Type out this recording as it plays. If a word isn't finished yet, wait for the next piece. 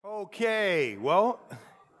Okay, well,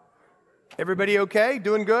 everybody okay?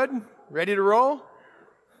 Doing good? Ready to roll?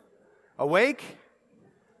 Awake?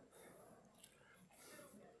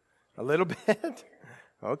 A little bit?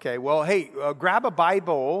 Okay, well, hey, grab a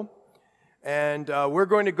Bible, and we're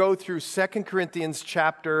going to go through 2 Corinthians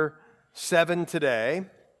chapter 7 today.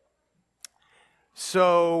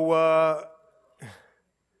 So,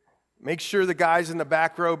 make sure the guys in the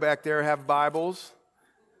back row back there have Bibles.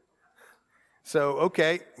 So,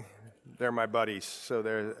 okay, they're my buddies,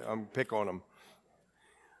 so I'm pick on them.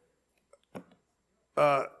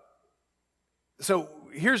 So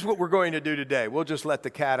here's what we're going to do today. We'll just let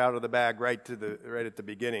the cat out of the bag right at the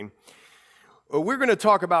beginning. We're going to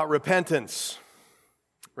talk about repentance.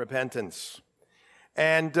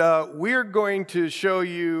 And we're going to show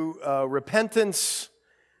you repentance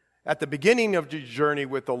at the beginning of the journey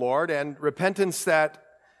with the Lord, and repentance that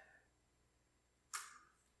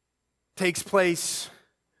takes place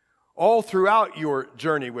all throughout your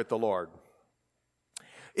journey with the Lord.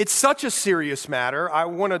 It's such a serious matter, I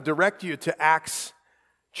want to direct you to Acts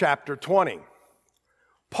chapter 20.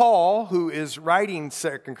 Paul, who is writing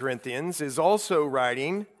 2 Corinthians, is also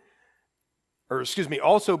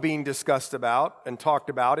also being discussed about and talked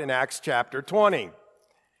about in Acts chapter 20.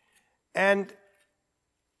 And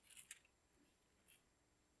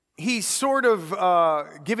he's sort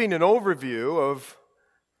of giving an overview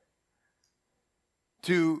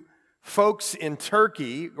to folks in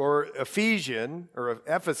Turkey, or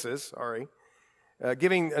Ephesus,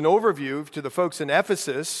 giving an overview to the folks in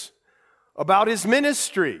Ephesus about his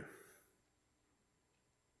ministry.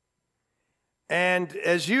 And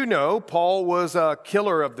as you know, Paul was a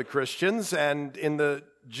killer of the Christians and in the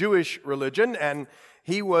Jewish religion, and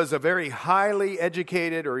he was a highly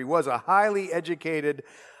educated,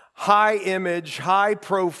 high image, high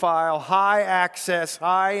profile, high access,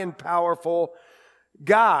 high and powerful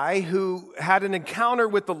guy who had an encounter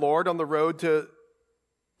with the Lord on the road to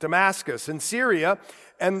Damascus in Syria,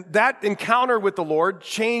 and that encounter with the Lord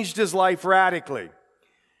changed his life radically.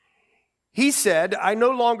 He said, "I no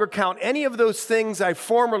longer count any of those things I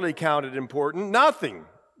formerly counted important. Nothing.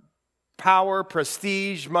 Power,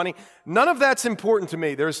 prestige, money, none of that's important to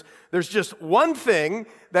me. There's just one thing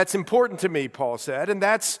that's important to me," Paul said, and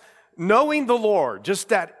that's knowing the Lord, just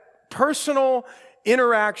that personal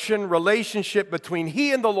interaction, relationship between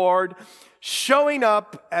he and the Lord, showing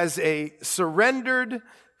up as a surrendered,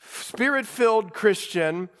 spirit-filled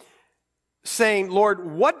Christian, saying,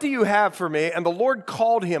 "Lord, what do you have for me?" And the Lord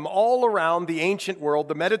called him all around the ancient world,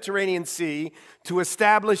 the Mediterranean Sea, to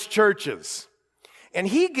establish churches. And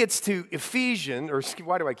he gets to Ephesus,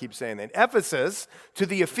 to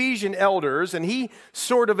the Ephesian elders, and he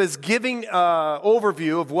sort of is giving an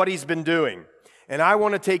overview of what he's been doing. And I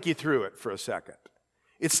want to take you through it for a second.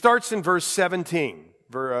 It starts in verse 17,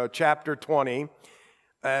 chapter 20,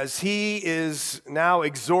 as he is now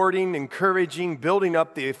exhorting, encouraging, building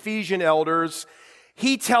up the Ephesian elders.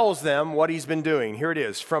 He tells them what he's been doing. Here it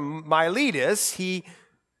is. From Miletus, he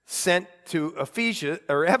sent to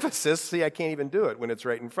Ephesus, see, I can't even do it when it's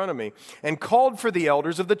right in front of me, and called for the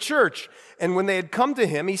elders of the church. And when they had come to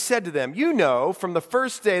him, he said to them, "You know, from the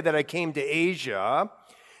first day that I came to Asia,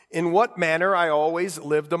 in what manner I always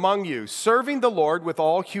lived among you, serving the Lord with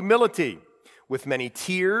all humility, with many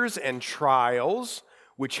tears and trials,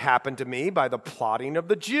 which happened to me by the plotting of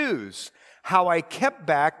the Jews, how I kept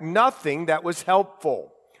back nothing that was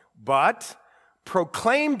helpful, but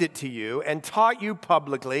proclaimed it to you and taught you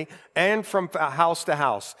publicly and from house to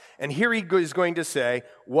house." And here he is going to say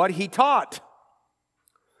what he taught.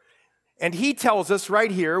 And he tells us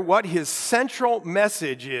right here what his central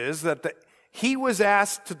message is that he was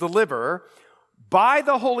asked to deliver by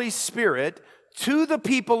the Holy Spirit to the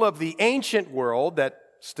people of the ancient world that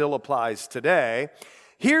still applies today.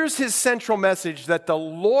 Here's his central message that the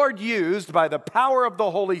Lord used by the power of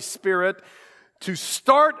the Holy Spirit to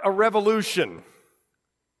start a revolution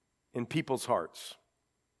in people's hearts.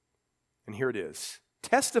 And here it is,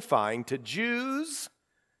 testifying to Jews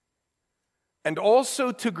and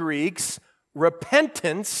also to Greeks,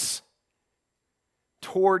 repentance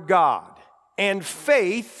toward God and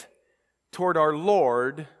faith toward our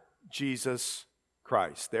Lord Jesus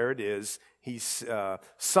Christ. There it is. He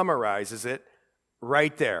summarizes it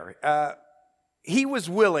right there. He was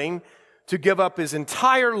willing to give up his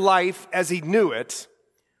entire life as he knew it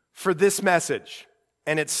for this message.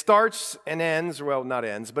 And it starts and ends, well, not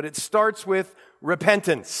ends, but it starts with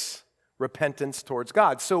repentance. Repentance towards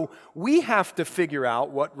God. So we have to figure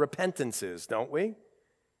out what repentance is, don't we?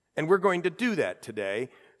 And we're going to do that today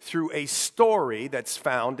through a story that's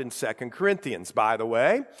found in 2 Corinthians. By the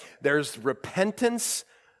way, there's repentance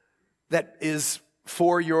that is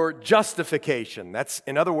for your justification. That's,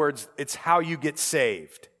 in other words, it's how you get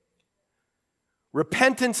saved.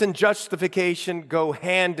 Repentance and justification go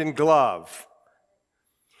hand in glove.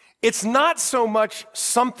 It's not so much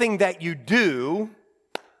something that you do.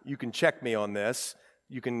 You can check me on this.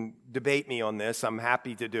 You can debate me on this. I'm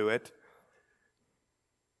happy to do it.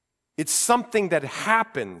 It's something that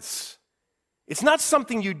happens. It's not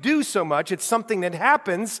something you do so much. It's something that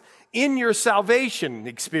happens in your salvation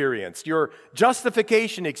experience, your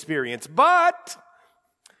justification experience. But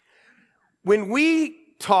when we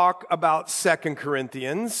talk about 2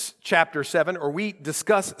 Corinthians chapter 7, or we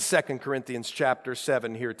discuss 2 Corinthians chapter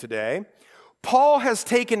 7 here today, Paul has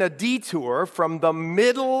taken a detour from the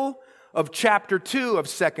middle of chapter 2 of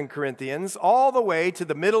 2 Corinthians all the way to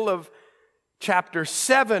the middle of chapter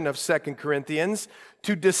 7 of 2 Corinthians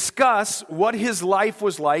to discuss what his life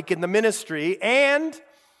was like in the ministry, and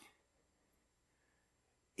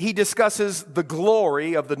he discusses the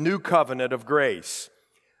glory of the new covenant of grace.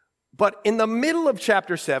 But in the middle of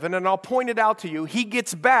chapter 7, and I'll point it out to you, he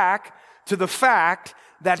gets back to the fact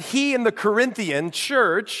that he and the Corinthian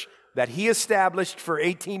church that he established for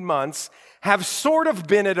 18 months have sort of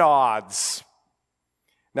been at odds.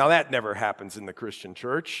 Now, that never happens in the Christian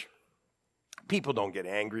church. People don't get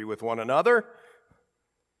angry with one another.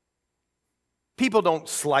 People don't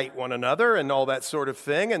slight one another and all that sort of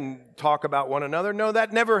thing and talk about one another. No,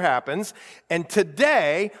 that never happens. And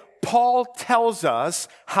today, Paul tells us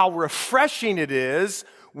how refreshing it is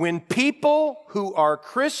when people who are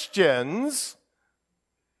Christians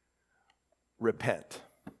repent.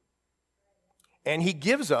 And he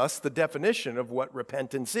gives us the definition of what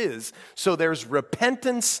repentance is. So there's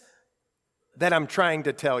repentance that I'm trying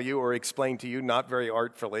to tell you or explain to you, not very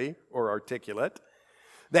artfully or articulate,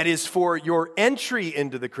 that is for your entry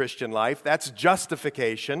into the Christian life. That's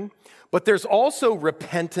justification. But there's also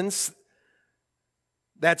repentance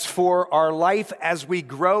that's for our life as we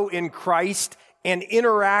grow in Christ and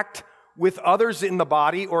interact with others in the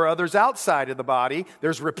body or others outside of the body.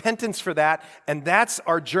 There's repentance for that, and that's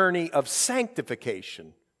our journey of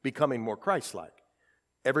sanctification, becoming more Christ-like.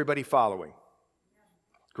 Everybody following?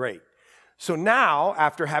 Great. So now,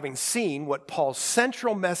 after having seen what Paul's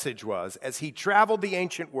central message was as he traveled the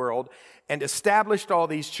ancient world and established all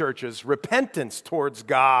these churches, repentance towards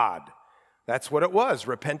God. That's what it was,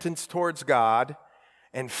 repentance towards God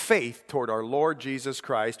and faith toward our Lord Jesus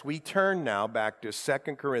Christ. We turn now back to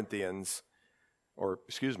 2 Corinthians,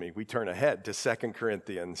 we turn ahead to 2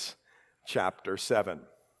 Corinthians chapter 7.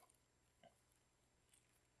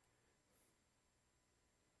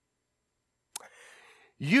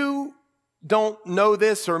 You don't know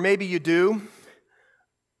this, or maybe you do,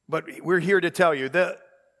 but we're here to tell you. The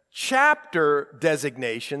chapter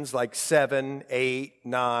designations like 7, 8,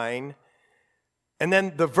 9, and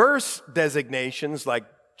then the verse designations like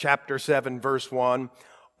chapter 7, verse 1,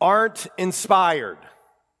 aren't inspired.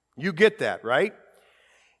 You get that, right?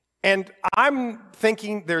 And I'm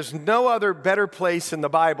thinking there's no other better place in the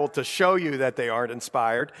Bible to show you that they aren't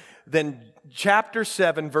inspired than chapter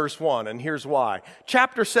 7, verse 1, and here's why.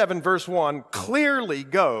 Chapter 7, verse 1 clearly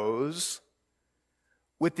goes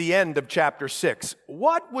with the end of chapter 6.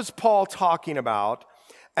 What was Paul talking about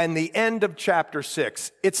in the end of chapter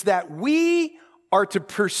 6? It's that we are to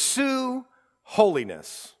pursue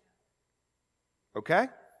holiness. Okay?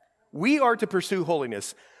 We are to pursue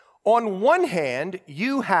holiness. On one hand,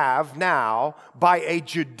 you have now, by a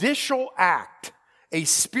judicial act, a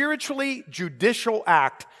spiritually judicial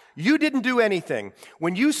act, you didn't do anything.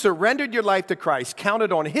 When you surrendered your life to Christ,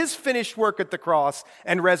 counted on His finished work at the cross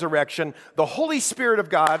and resurrection, the Holy Spirit of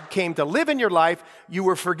God came to live in your life. You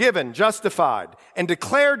were forgiven, justified, and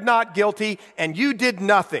declared not guilty, and you did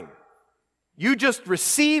nothing. You just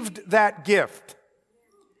received that gift.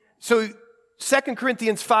 So 2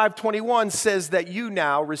 Corinthians 5:21 says that you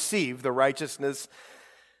now receive the righteousness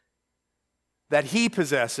that He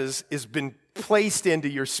possesses has been placed into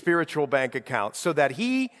your spiritual bank account so that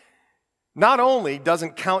He not only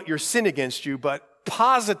doesn't count your sin against you, but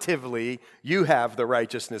positively you have the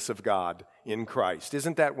righteousness of God in Christ.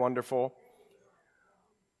 Isn't that wonderful?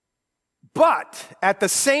 But at the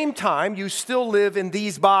same time, you still live in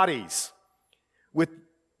these bodies with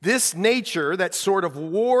this nature that sort of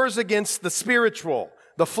wars against the spiritual,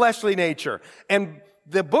 the fleshly nature. And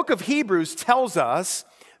the book of Hebrews tells us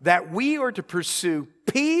that we are to pursue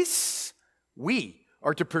peace. We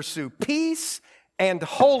are to pursue peace and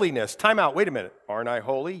holiness. Time out. Wait a minute. Aren't I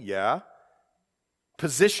holy? Yeah.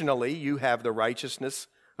 Positionally, you have the righteousness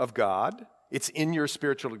of God. It's in your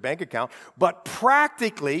spiritual bank account. But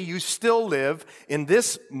practically, you still live in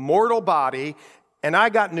this mortal body. And I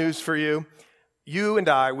got news for you. You and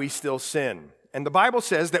I, we still sin. And the Bible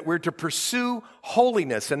says that we're to pursue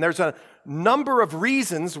holiness. And there's a number of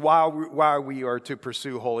reasons why we are to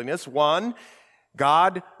pursue holiness. One,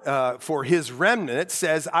 God, for his remnant,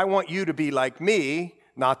 says, I want you to be like me.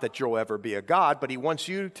 Not that you'll ever be a God, but he wants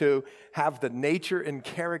you to have the nature and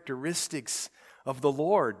characteristics of the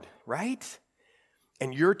Lord, right?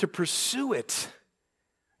 And you're to pursue it.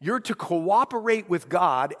 You're to cooperate with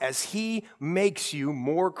God as he makes you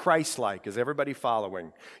more Christ-like. Is everybody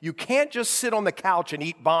following? You can't just sit on the couch and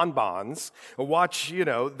eat bonbons or watch,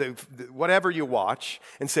 whatever you watch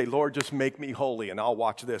and say, Lord, just make me holy and I'll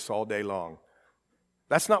watch this all day long.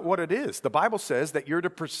 That's not what it is. The Bible says that you're to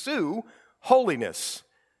pursue holiness.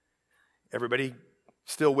 Everybody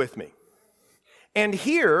still with me? And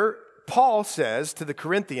here, Paul says to the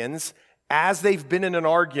Corinthians, as they've been in an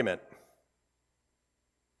argument,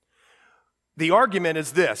 the argument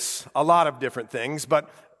is this, a lot of different things, but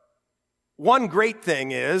one great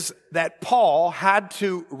thing is that Paul had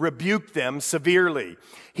to rebuke them severely.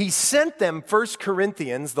 He sent them 1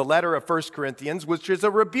 Corinthians, the letter of 1 Corinthians, which is a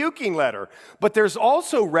rebuking letter. But there's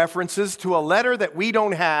also references to a letter that we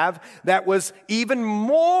don't have that was even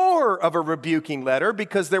more of a rebuking letter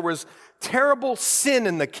because there was terrible sin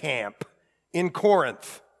in the camp in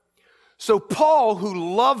Corinth. So Paul,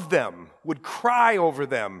 who loved them, would cry over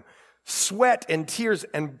them, sweat and tears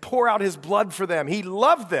and pour out his blood for them. He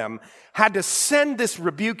loved them, had to send this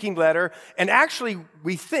rebuking letter, and actually,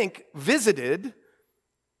 we think, visited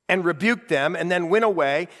and rebuked them and then went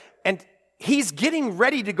away. And he's getting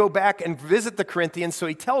ready to go back and visit the Corinthians, so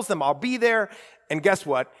he tells them, I'll be there. And guess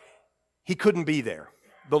what? He couldn't be there.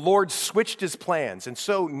 The Lord switched his plans. And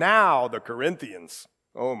so now the Corinthians,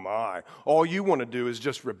 oh my, all you want to do is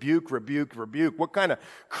just rebuke, rebuke, rebuke. What kind of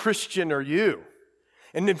Christian are you?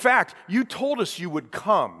 And in fact, you told us you would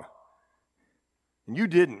come. And you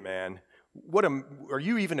didn't, man. Are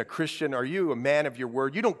you even a Christian? Are you a man of your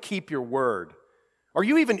word? You don't keep your word. Are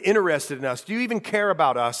you even interested in us? Do you even care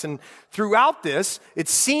about us? And throughout this, it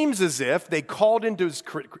seems as if they called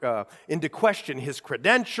into question his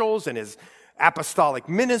credentials and his apostolic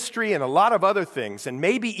ministry and a lot of other things. And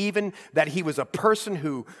maybe even that he was a person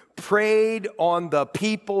who preyed on the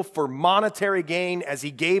people for monetary gain as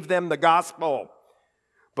he gave them the gospel.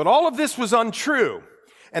 But all of this was untrue.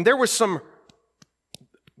 And there was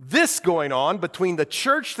this going on between the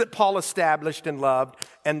church that Paul established and loved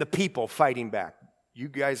and the people fighting back. You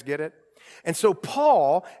guys get it? And so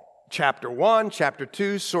Paul, chapter 1, chapter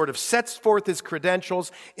 2, sort of sets forth his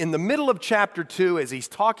credentials. In the middle of chapter 2, as he's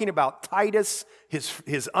talking about Titus,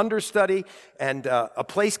 his understudy, and a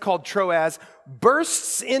place called Troas,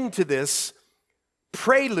 bursts into this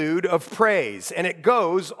prelude of praise. And it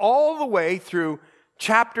goes all the way through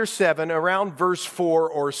chapter 7, around verse 4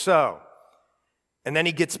 or so. And then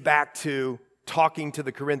he gets back to talking to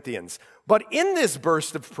the Corinthians. But in this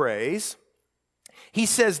burst of praise, he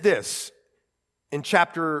says this in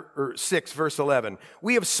chapter 6, verse 11.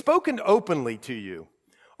 We have spoken openly to you.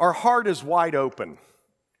 Our heart is wide open.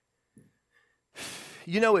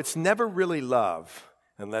 You know, it's never really love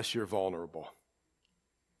unless you're vulnerable.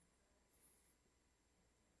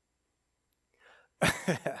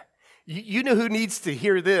 You know who needs to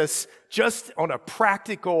hear this just on a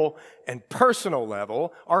practical and personal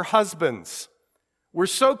level? Our husbands. We're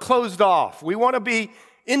so closed off. We want to be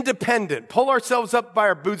independent, pull ourselves up by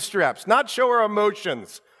our bootstraps, not show our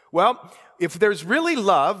emotions. Well, if there's really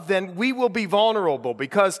love, then we will be vulnerable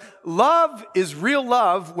because love is real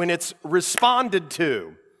love when it's responded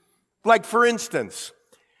to. Like, for instance,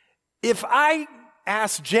 if I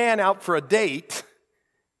asked Jan out for a date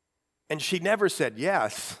and she never said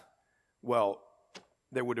yes, well,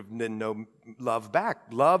 there would have been no love back.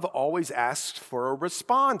 Love always asks for a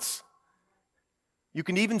response. You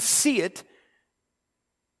can even see it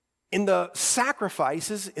in the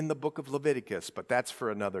sacrifices in the book of Leviticus, but that's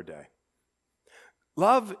for another day.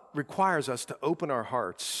 Love requires us to open our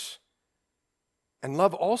hearts, and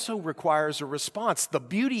love also requires a response. The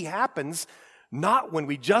beauty happens not when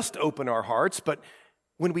we just open our hearts, but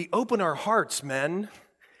when we open our hearts, men,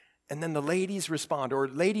 and then the ladies respond, or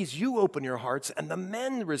ladies, you open your hearts, and the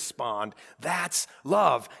men respond. That's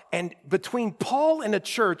love. And between Paul and a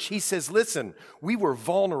church, he says, listen, we were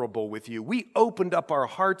vulnerable with you. We opened up our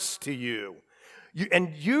hearts to you.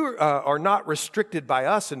 You are not restricted by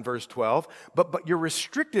us in verse 12, but you're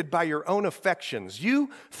restricted by your own affections. You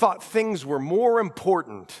thought things were more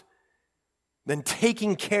important than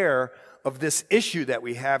taking care of this issue that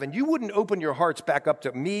we have, and you wouldn't open your hearts back up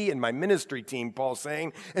to me and my ministry team, Paul's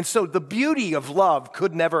saying. And so the beauty of love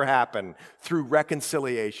could never happen through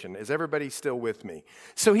reconciliation. Is everybody still with me?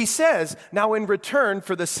 So he says, now in return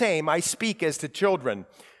for the same, I speak as to children.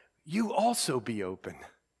 you also be open.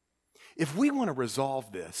 If we want to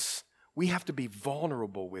resolve this, we have to be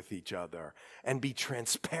vulnerable with each other and be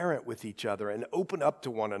transparent with each other and open up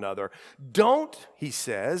to one another. Don't, he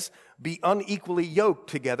says, be unequally yoked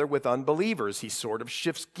together with unbelievers. He sort of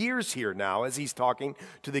shifts gears here now as he's talking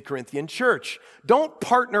to the Corinthian church. Don't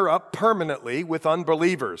partner up permanently with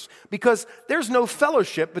unbelievers because there's no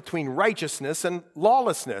fellowship between righteousness and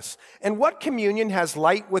lawlessness. And what communion has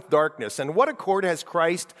light with darkness? And what accord has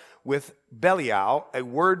Christ with Belial, a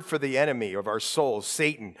word for the enemy of our souls,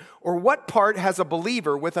 Satan? Or what part has a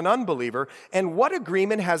believer with an unbeliever? And what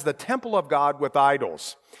agreement has the temple of God with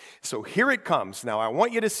idols? So here it comes. Now I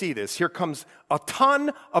want you to see this. Here comes a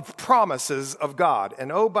ton of promises of God.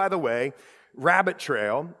 And oh, by the way, rabbit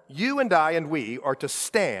trail, you and I and we are to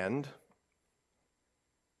stand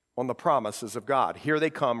on the promises of God. Here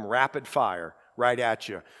they come, rapid fire, right at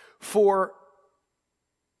you. For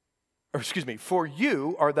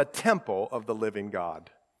you are the temple of the living God.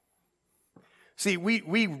 See,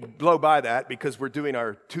 we blow by that because we're doing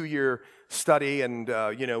our 2-year study and,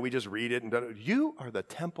 we just read it. And you are the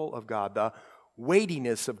temple of God, the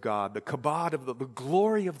weightiness of God, the kabod of the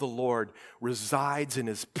glory of the Lord resides in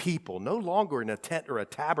his people. No longer in a tent or a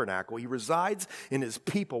tabernacle. He resides in his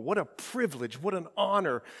people. What a privilege, what an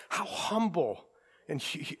honor, how humble and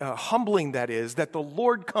humbling that is, that the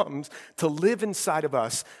Lord comes to live inside of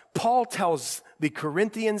us. Paul tells the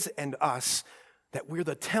Corinthians and us that we're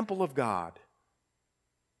the temple of God.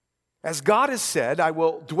 As God has said, I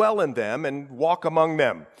will dwell in them and walk among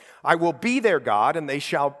them. I will be their God, and they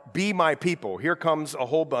shall be my people. Here comes a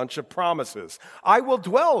whole bunch of promises. I will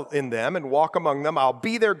dwell in them and walk among them. I'll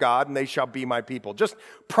be their God, and they shall be my people. Just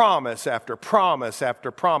promise after promise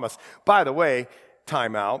after promise. By the way,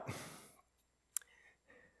 time out.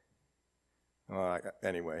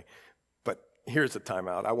 Anyway, but here's a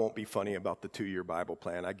timeout. I won't be funny about the 2-year Bible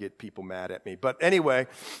plan. I get people mad at me. But anyway,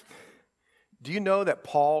 do you know that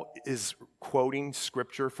Paul is quoting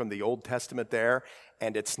scripture from the Old Testament there,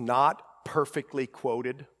 and it's not perfectly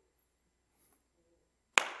quoted?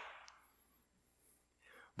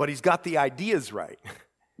 But he's got the ideas right.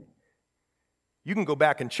 You can go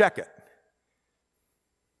back and check it.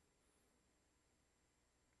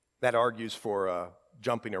 That argues for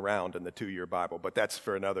jumping around in the 2-year Bible, but that's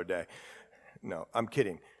for another day. No, I'm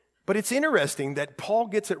kidding. But it's interesting that Paul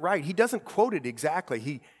gets it right. He doesn't quote it exactly.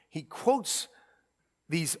 He quotes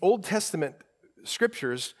these Old Testament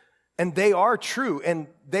scriptures, and they are true, and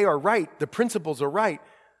they are right. The principles are right,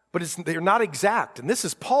 but they're not exact. And this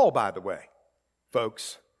is Paul, by the way,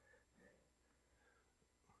 folks.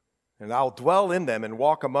 And I'll dwell in them and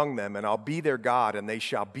walk among them, and I'll be their God, and they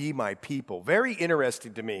shall be my people. Very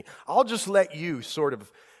interesting to me. I'll just let you sort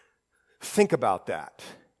of think about that.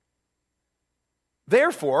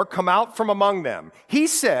 Therefore, come out from among them. He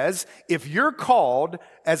says, if you're called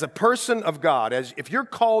as a person of God, if you're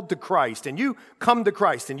called to Christ, and you come to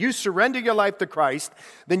Christ, and you surrender your life to Christ,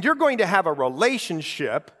 then you're going to have a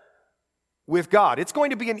relationship with God. It's going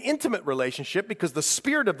to be an intimate relationship because the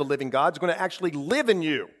Spirit of the living God is going to actually live in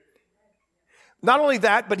you. Not only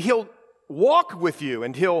that, but he'll walk with you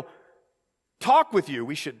and he'll talk with you.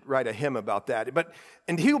 We should write a hymn about that.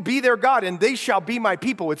 And he'll be their God, and they shall be my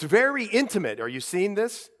people. It's very intimate. Are you seeing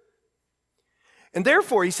this? And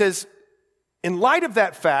therefore, he says, in light of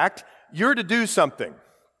that fact, you're to do something.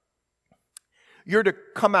 You're to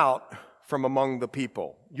come out from among the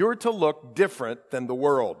people. You're to look different than the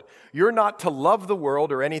world. You're not to love the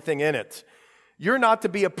world or anything in it. You're not to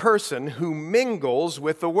be a person who mingles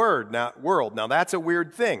with the world. Now, that's a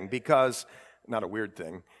weird thing because, not a weird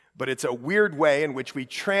thing, but it's a weird way in which we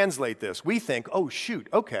translate this. We think, oh, shoot,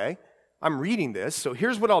 okay, I'm reading this, so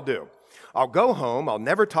here's what I'll do. I'll go home. I'll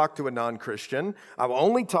never talk to a non-Christian. I'll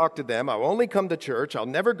only talk to them. I'll only come to church. I'll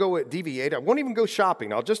never go deviate. I won't even go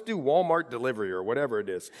shopping. I'll just do Walmart delivery or whatever it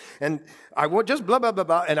is. And I won't just blah, blah, blah,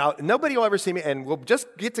 blah. And nobody will ever see me. And we'll just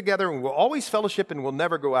get together and we'll always fellowship and we'll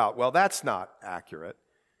never go out. Well, that's not accurate.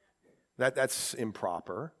 That's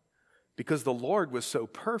improper because the Lord was so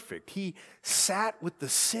perfect. He sat with the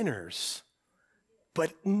sinners,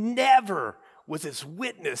 but never was his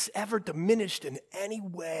witness ever diminished in any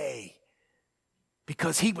way.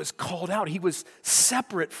 Because he was called out. He was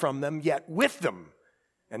separate from them, yet with them.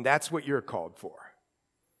 And that's what you're called for.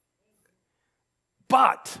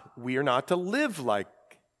 But we are not to live like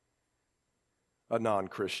a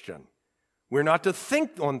non-Christian. We're not to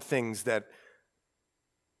think on things that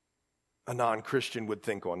a non-Christian would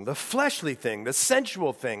think on. The fleshly thing, the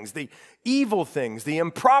sensual things, the evil things, the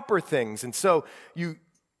improper things. And so you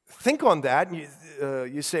think on that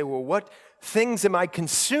and you say, well, what things am I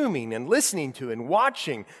consuming and listening to and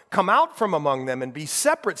watching? Come out from among them and be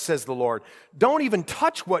separate, says the Lord. Don't even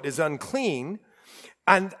touch what is unclean,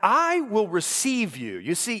 and I will receive you.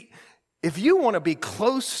 You see, if you want to be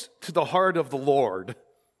close to the heart of the Lord,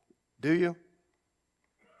 do you?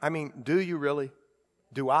 I mean, do you really?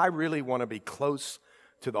 Do I really want to be close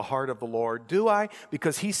to the heart of the Lord? Do I?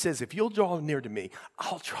 Because he says, if you'll draw near to me,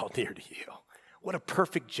 I'll draw near to you. What a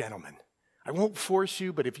perfect gentleman. I won't force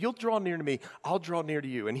you, but if you'll draw near to me, I'll draw near to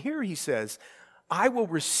you. And here he says, I will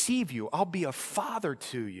receive you. I'll be a father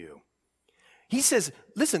to you. He says,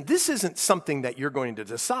 listen, this isn't something that you're going to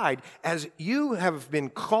decide. As you have been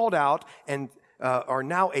called out and are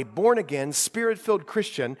now a born-again, spirit-filled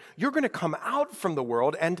Christian, you're going to come out from the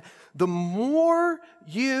world, and the more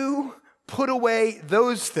you put away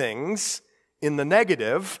those things in the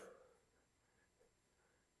negative,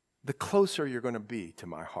 the closer you're going to be to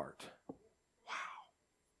my heart.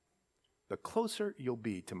 The closer you'll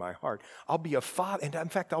be to my heart. I'll be a father, and in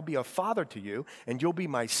fact, I'll be a father to you, and you'll be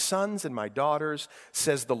my sons and my daughters,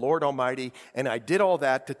 says the Lord Almighty. And I did all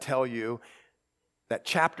that to tell you that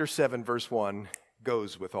chapter 7, verse 1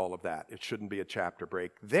 goes with all of that. It shouldn't be a chapter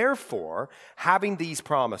break. Therefore, having these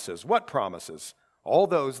promises, what promises? All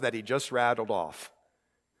those that he just rattled off.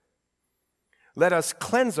 Let us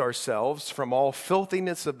cleanse ourselves from all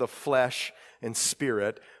filthiness of the flesh and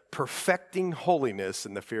spirit, perfecting holiness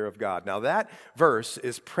in the fear of God. Now that verse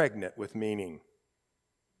is pregnant with meaning.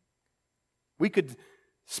 We could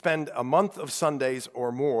spend a month of Sundays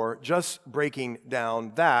or more just breaking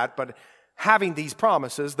down that, but having these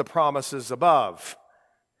promises, the promises above,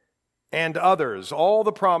 and others, all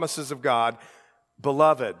the promises of God,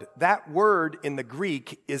 beloved. That word in the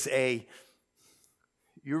Greek is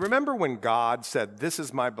you remember when God said, this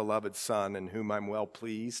is my beloved Son in whom I'm well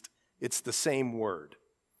pleased? It's the same word.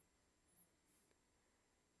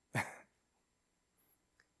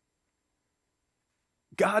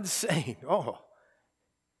 God's saying,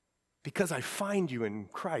 because I find you in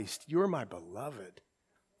Christ, you're my beloved.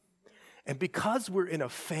 And because we're in a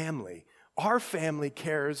family, our family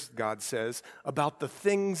cares, God says, about the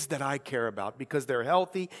things that I care about because they're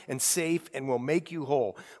healthy and safe and will make you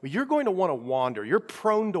whole. Well, you're going to want to wander. You're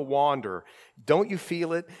prone to wander. Don't you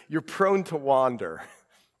feel it? You're prone to wander.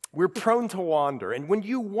 We're prone to wander. And when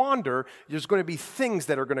you wander, there's going to be things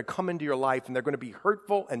that are going to come into your life, and they're going to be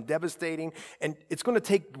hurtful and devastating, and it's going to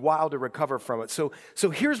take a while to recover from it. So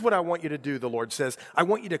here's what I want you to do, the Lord says. I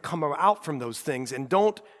want you to come out from those things and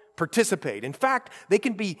don't participate. In fact, they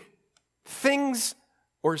can be things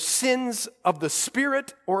or sins of the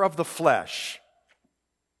spirit or of the flesh.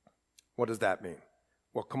 What does that mean?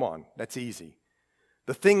 Well, come on, that's easy.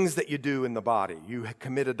 The things that you do in the body. You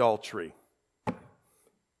commit adultery.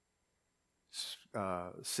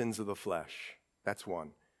 Sins of the flesh. That's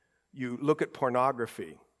one. You look at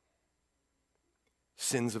pornography.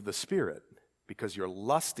 Sins of the spirit, because you're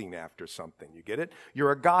lusting after something. You get it?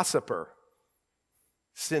 You're a gossiper.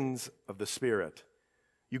 Sins of the spirit.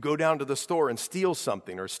 You go down to the store and steal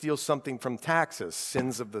something, or steal something from taxes.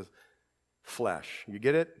 Sins of the flesh. You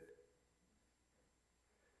get it?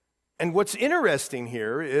 And what's interesting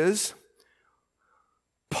here is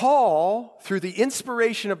Paul, through the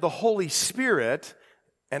inspiration of the Holy Spirit,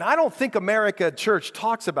 and I don't think America Church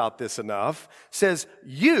talks about this enough, says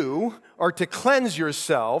you are to cleanse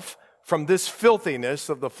yourself from this filthiness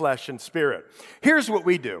of the flesh and spirit. Here's what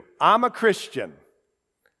we do. I'm a Christian.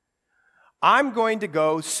 I'm going to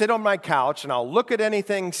go sit on my couch and I'll look at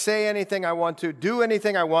anything, say anything I want to, do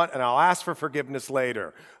anything I want, and I'll ask for forgiveness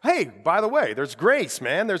later. Hey, by the way, there's grace,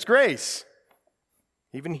 man. There's grace.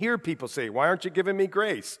 Even hear people say, why aren't you giving me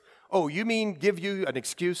grace? Oh, you mean give you an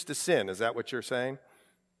excuse to sin? Is that what you're saying?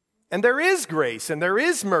 And there is grace and there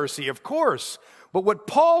is mercy, of course. But what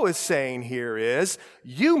Paul is saying here is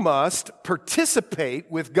you must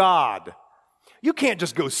participate with God. You can't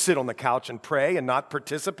just go sit on the couch and pray and not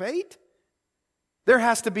participate. There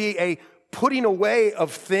has to be a putting away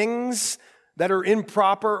of things that are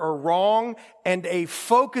improper or wrong, and a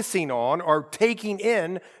focusing on or taking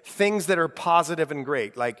in things that are positive and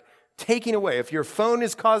great, like taking away. If your phone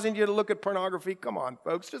is causing you to look at pornography, come on,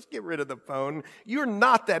 folks, just get rid of the phone. You're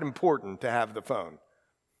not that important to have the phone.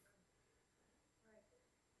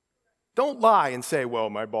 Don't lie and say, well,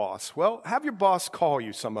 my boss. Well, have your boss call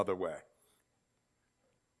you some other way.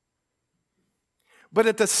 But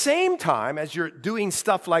at the same time, as you're doing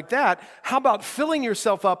stuff like that, how about filling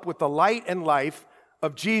yourself up with the light and life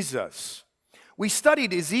of Jesus? We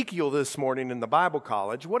studied Ezekiel this morning in the Bible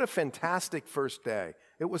college. What a fantastic first day.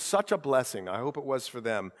 It was such a blessing. I hope it was for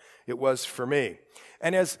them. It was for me.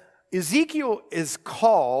 And as Ezekiel is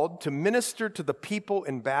called to minister to the people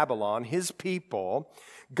in Babylon, his people.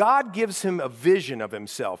 God gives him a vision of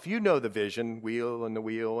himself. You know the vision, wheel and the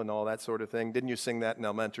wheel and all that sort of thing. Didn't you sing that in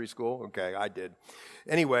elementary school? Okay, I did.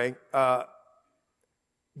 Anyway,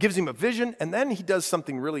 gives him a vision, and then he does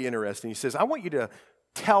something really interesting. He says, I want you to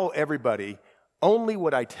tell everybody only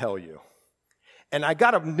what I tell you. And I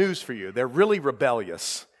got a news for you. They're really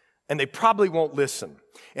rebellious, and they probably won't listen.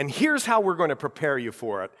 And here's how we're going to prepare you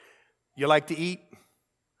for it. You like to eat?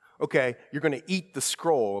 Okay, you're going to eat the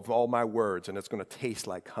scroll of all my words, and it's going to taste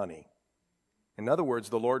like honey. In other words,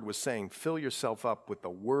 the Lord was saying, fill yourself up with the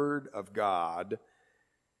Word of God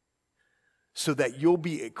so that you'll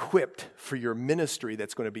be equipped for your ministry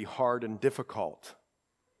that's going to be hard and difficult.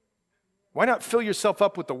 Why not fill yourself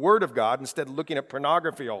up with the Word of God instead of looking at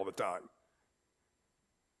pornography all the time?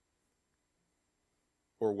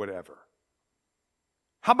 Or whatever.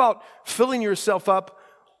 How about filling yourself up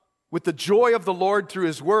with the joy of the Lord through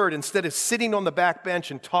His Word instead of sitting on the back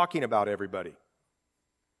bench and talking about everybody?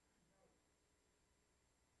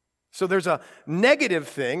 So there's a negative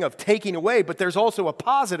thing of taking away, but there's also a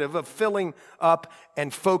positive of filling up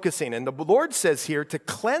and focusing. And the Lord says here to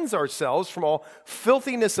cleanse ourselves from all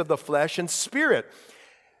filthiness of the flesh and spirit,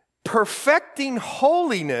 perfecting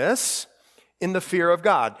holiness in the fear of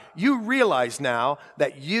God. You realize now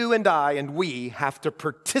that you and I and we have to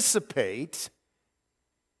participate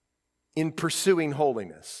in pursuing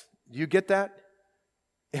holiness. You get that?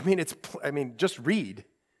 I mean, just read.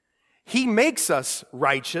 He makes us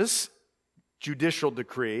righteous, judicial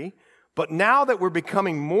decree, but now that we're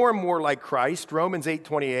becoming more and more like Christ, Romans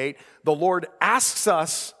 8:28, the Lord asks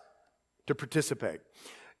us to participate.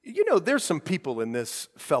 You know, there's some people in this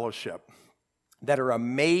fellowship that are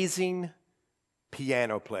amazing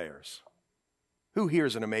piano players. Who here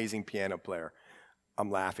is an amazing piano player? I'm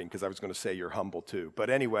laughing because I was going to say you're humble too. But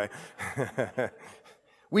anyway,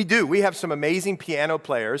 we do. We have some amazing piano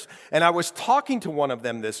players. And I was talking to one of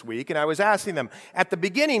them this week, and I was asking them, at the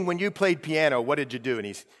beginning when you played piano, what did you do?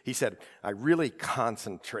 And he said, I really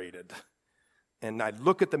concentrated. And I'd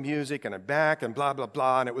look at the music and I'd back and blah, blah,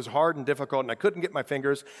 blah. And it was hard and difficult, and I couldn't get my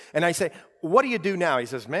fingers. And I say, what do you do now? He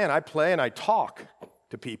says, man, I play and I talk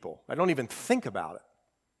to people. I don't even think about it.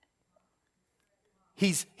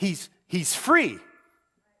 He's free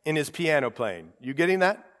in his piano playing. You getting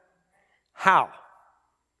that? How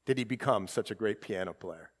did he become such a great piano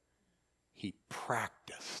player? He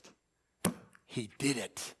practiced. He did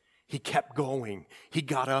it. He kept going. He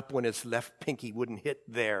got up when his left pinky wouldn't hit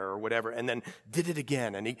there or whatever, and then did it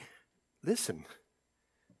again. And listen,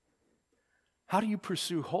 how do you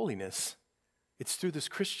pursue holiness? It's through this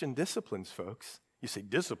Christian disciplines, folks. You say,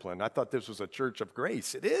 discipline? I thought this was a church of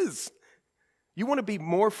grace. It is. You want to be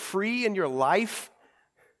more free in your life?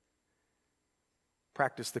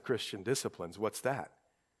 Practice the Christian disciplines. What's that?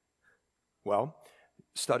 Well,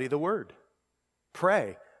 study the Word.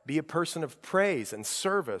 Pray. Be a person of praise and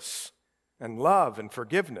service and love and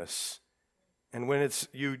forgiveness. And when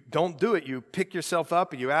you don't do it, you pick yourself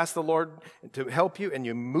up and you ask the Lord to help you and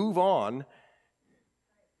you move on.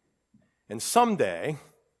 And someday,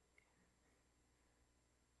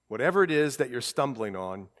 whatever it is that you're stumbling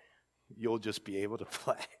on, you'll just be able to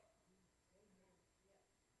play.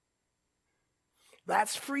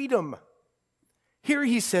 That's freedom. Here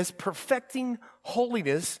he says, perfecting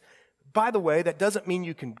holiness. By the way, that doesn't mean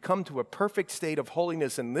you can come to a perfect state of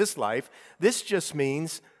holiness in this life. This just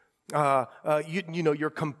means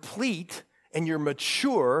you're complete and you're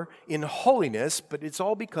mature in holiness, but it's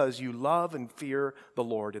all because you love and fear the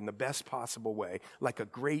Lord in the best possible way, like a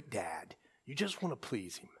great dad. You just want to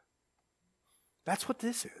please Him. That's what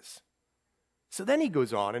this is. So then he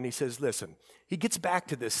goes on and he says, listen, he gets back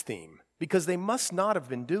to this theme because they must not have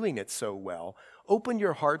been doing it so well. Open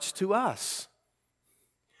your hearts to us.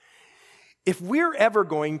 If we're ever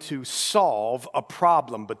going to solve a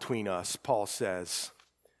problem between us, Paul says,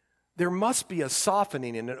 there must be a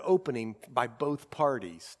softening and an opening by both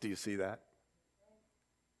parties. Do you see that?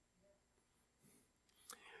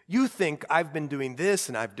 You think I've been doing this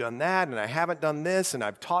and I've done that and I haven't done this and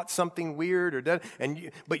I've taught something weird or done,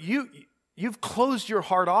 but you've closed your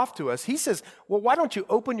heart off to us. He says, well, why don't you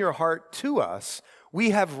open your heart to us? We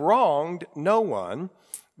have wronged no one.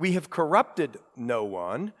 We have corrupted no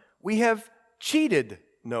one. We have cheated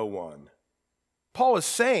no one. Paul is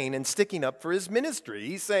saying and sticking up for his ministry.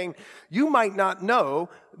 He's saying, you might not know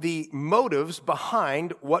the motives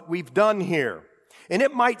behind what we've done here. And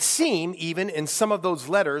it might seem, even in some of those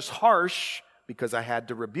letters, harsh, because I had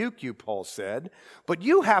to rebuke you, Paul said. But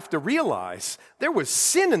you have to realize there was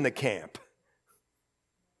sin in the camp.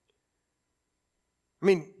 I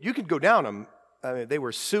mean, you could go down they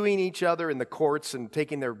were suing each other in the courts and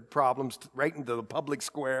taking their problems right into the public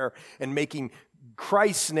square and making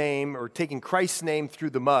Christ's name, or taking Christ's name through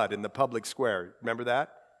the mud in the public square. Remember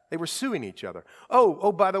that? They were suing each other.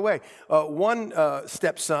 Oh, by the way, one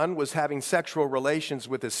stepson was having sexual relations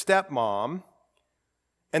with his stepmom,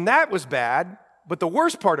 and that was bad, but the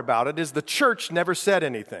worst part about it is the church never said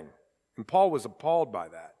anything, and Paul was appalled by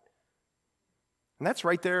that. And that's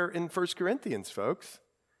right there in 1 Corinthians, folks,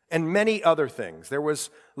 and many other things. There was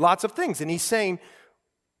lots of things, and he's saying,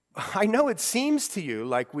 I know it seems to you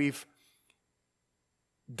like we've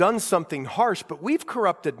done something harsh, but we've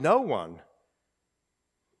corrupted no one.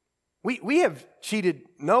 We have cheated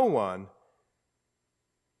no one.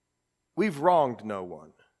 We've wronged no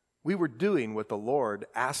one. We were doing what the Lord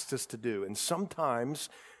asked us to do. And sometimes,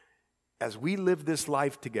 as we live this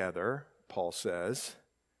life together, Paul says,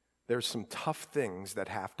 there's some tough things that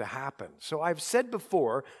have to happen. So I've said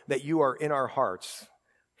before that you are in our hearts.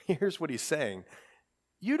 Here's what he's saying.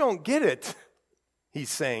 You don't get it, he's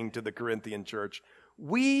saying to the Corinthian church.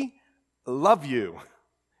 We love you.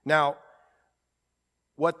 Now,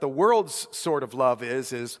 what the world's sort of love is,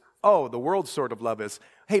 the world's sort of love is,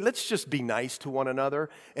 hey, let's just be nice to one another.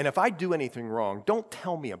 And if I do anything wrong, don't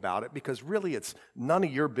tell me about it, because really it's none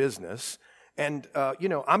of your business. And,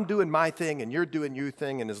 I'm doing my thing and you're doing your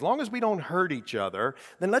thing. And as long as we don't hurt each other,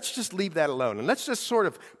 then let's just leave that alone. And let's just sort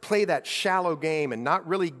of play that shallow game and not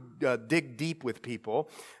really dig deep with people.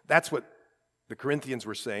 That's what the Corinthians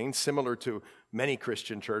were saying, similar to many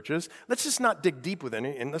Christian churches. Let's just not dig deep with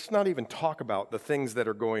any, and let's not even talk about the things that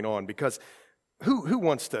are going on, because who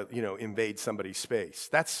wants to, invade somebody's space?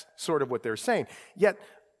 That's sort of what they're saying. Yet,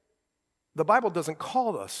 the Bible doesn't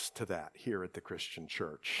call us to that here at the Christian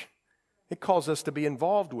church. It calls us to be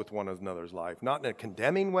involved with one another's life, not in a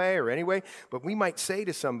condemning way or any way, but we might say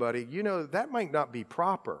to somebody, that might not be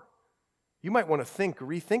proper. You might want to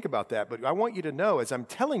rethink about that, but I want you to know, as I'm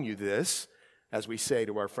telling you this, as we say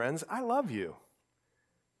to our friends, I love you.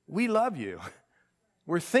 We love you.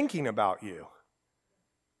 We're thinking about you.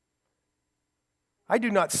 I do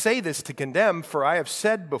not say this to condemn, for I have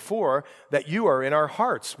said before that you are in our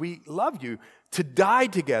hearts. We love you to die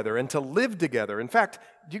together and to live together. In fact,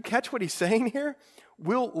 do you catch what he's saying here?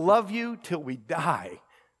 We'll love you till we die,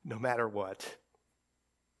 no matter what.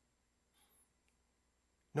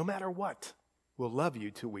 No matter what, we'll love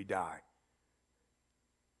you till we die.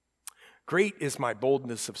 Great is my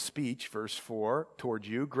boldness of speech, verse 4, toward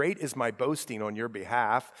you. Great is my boasting on your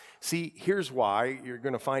behalf. See, here's why. You're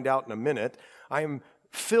going to find out in a minute. I am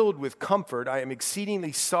filled with comfort. I am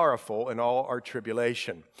exceedingly sorrowful in all our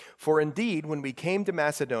tribulation. For indeed, when we came to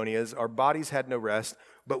Macedonia, our bodies had no rest,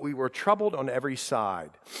 but we were troubled on every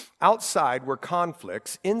side. Outside were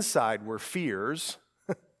conflicts. Inside were fears.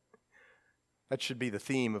 That should be the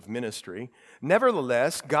theme of ministry.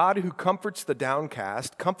 Nevertheless, God, who comforts the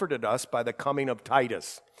downcast, comforted us by the coming of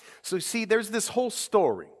Titus. So see, there's this whole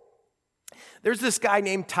story. There's this guy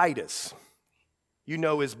named Titus. You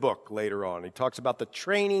know his book later on. He talks about the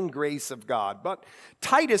training grace of God. But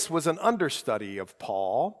Titus was an understudy of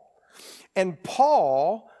Paul, and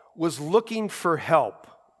Paul was looking for help,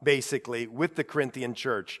 basically, with the Corinthian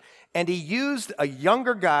church. And he used a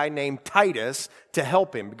younger guy named Titus to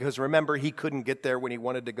help him, because remember, he couldn't get there when he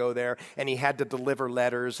wanted to go there, and he had to deliver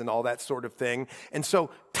letters and all that sort of thing. And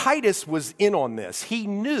so Titus was in on this. He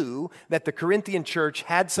knew that the Corinthian church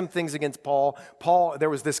had some things against Paul. There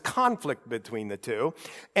was this conflict between the two.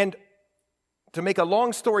 And to make a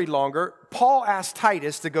long story longer, Paul asked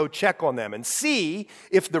Titus to go check on them and see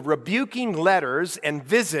if the rebuking letters and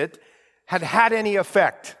visit had had any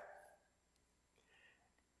effect.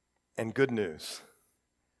 And good news,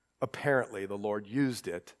 apparently the Lord used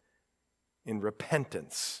it in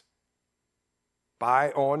repentance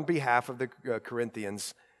on behalf of the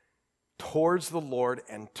Corinthians towards the Lord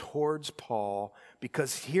and towards Paul,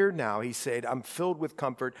 because here now he said, I'm filled with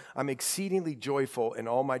comfort, I'm exceedingly joyful in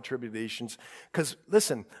all my tribulations. Because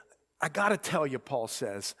listen, I got to tell you, Paul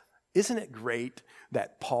says, isn't it great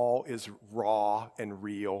that Paul is raw and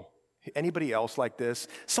real? Anybody else like this?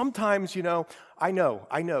 Sometimes, I know,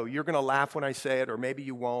 you're going to laugh when I say it, or maybe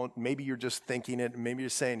you won't. Maybe you're just thinking it, and maybe you're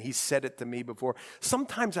saying, he said it to me before.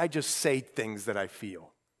 Sometimes I just say things that I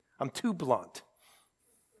feel. I'm too blunt.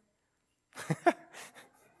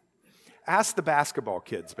 Ask the basketball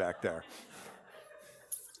kids back there.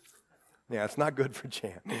 Yeah, it's not good for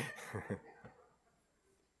Jan.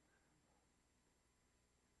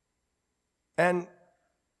 And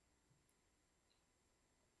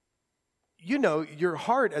your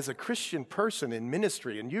heart as a Christian person in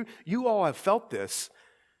ministry, and you all have felt this,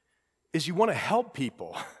 is you want to help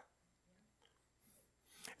people.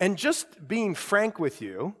 And just being frank with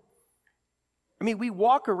you, I mean, we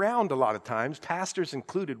walk around a lot of times, pastors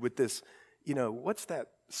included, with this, what's that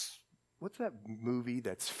movie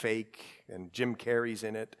that's fake and Jim Carrey's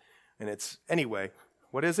in it? And anyway,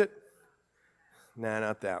 what is it? Nah,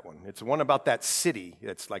 not that one. It's one about that city.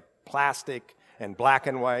 It's like plastic and black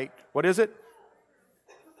and white. What is it?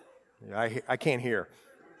 I can't hear.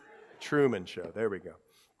 Truman Show. There we go.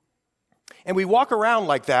 And we walk around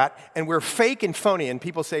like that, and we're fake and phony, and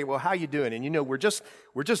people say, well, how you doing? And we're just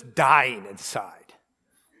dying inside.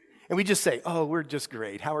 And we just say, oh, we're just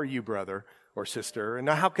great. How are you, brother or sister? And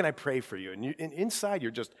how can I pray for you? And inside, you're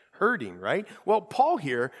just hurting, right? Well, Paul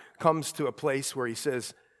here comes to a place where he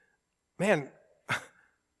says, man,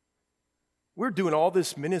 we're doing all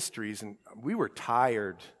this ministries, and we were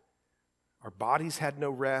tired. Our bodies had no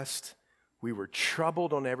rest. We were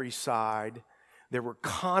troubled on every side. There were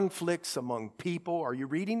conflicts among people. Are you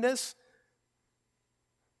reading this?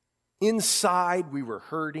 Inside, we were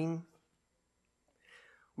hurting.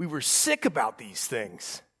 We were sick about these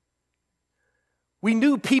things. We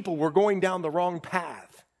knew people were going down the wrong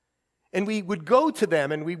path. And we would go to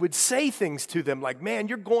them and we would say things to them like, man,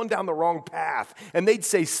 you're going down the wrong path. And they'd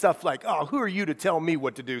say stuff like, oh, who are you to tell me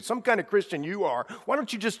what to do? Some kind of Christian you are. Why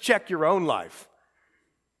don't you just check your own life?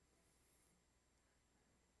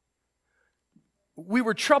 We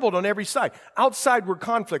were troubled on every side. Outside were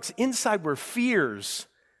conflicts. Inside were fears.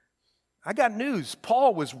 I got news.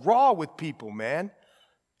 Paul was raw with people, man.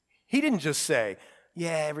 He didn't just say,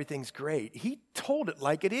 yeah, everything's great. He told it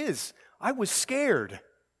like it is. I was scared.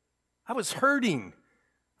 I was hurting.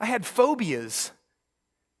 I had phobias.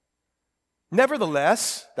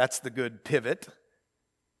 Nevertheless, that's the good pivot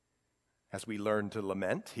as we learn to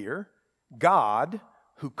lament here. God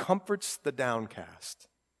who comforts the downcast.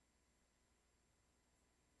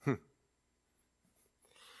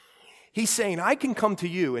 He's saying, I can come to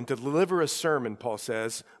you and to deliver a sermon, Paul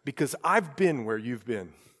says, because I've been where you've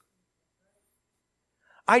been.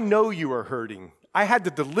 I know you are hurting. I had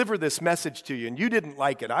to deliver this message to you, and you didn't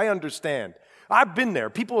like it. I understand. I've been there.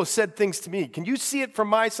 People have said things to me. Can you see it from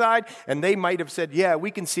my side? And they might have said, yeah,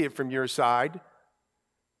 we can see it from your side.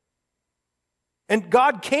 And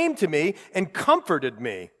God came to me and comforted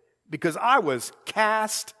me because I was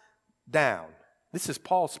cast down. This is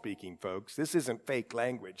Paul speaking, folks. This isn't fake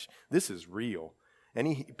language. This is real.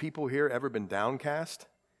 Any people here ever been downcast?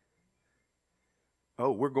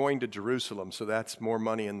 Oh, we're going to Jerusalem, so that's more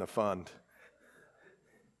money in the fund.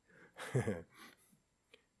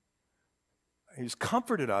 He's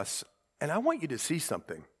comforted us, and I want you to see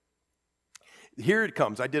something. Here it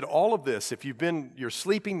comes. I did all of this. If you're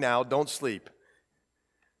sleeping now, don't sleep.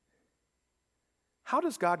 How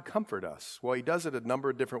does God comfort us? Well, he does it a number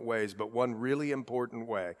of different ways, but one really important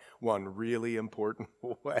way.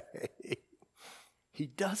 He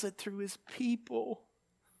does it through his people.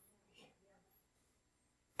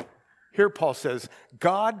 Here Paul says,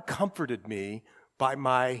 God comforted me by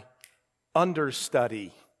my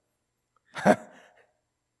understudy.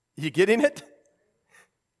 You getting it?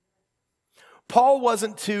 Paul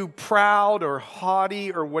wasn't too proud or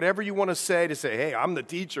haughty or whatever you want to say, hey, I'm the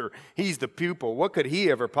teacher, he's the pupil. What could he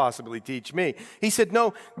ever possibly teach me? He said,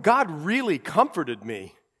 no, God really comforted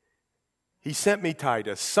me. He sent me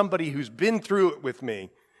Titus, somebody who's been through it with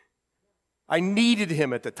me. I needed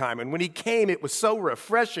him at the time, and when he came, it was so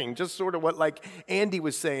refreshing, just sort of what like Andy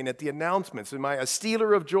was saying at the announcements. Am I a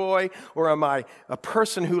stealer of joy, or am I a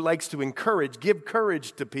person who likes to give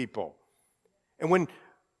courage to people? And when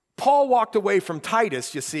Paul walked away from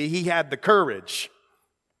Titus, you see, he had the courage.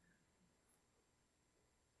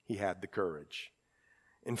 He had the courage.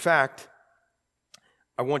 In fact,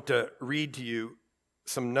 I want to read to you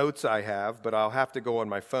some notes I have, but I'll have to go on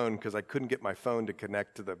my phone because I couldn't get my phone to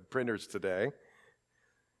connect to the printers today.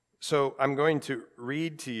 So I'm going to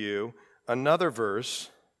read to you another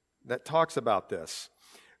verse that talks about this.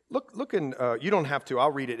 Look in, you don't have to,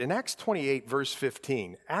 I'll read it. In Acts 28, verse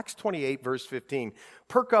 15. Acts 28, verse 15.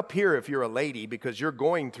 Perk up here if you're a lady because you're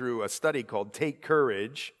going through a study called Take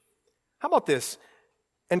Courage. How about this?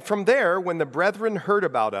 And from there, when the brethren heard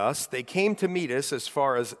about us, they came to meet us as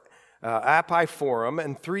far as Appi Forum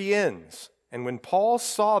and 3 Inns. And when Paul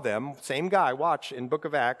saw them, same guy, watch in book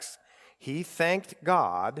of Acts, he thanked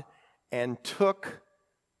God and took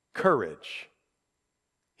courage.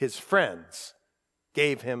 His friends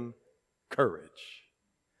gave him courage.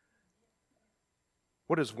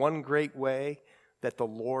 What is one great way that the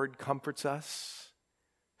Lord comforts us?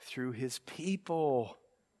 Through his people.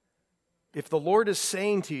 If the Lord is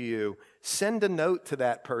saying to you, send a note to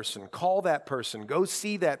that person, call that person, go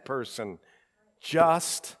see that person,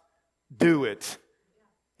 just do it.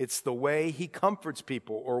 It's the way he comforts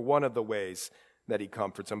people, or one of the ways that he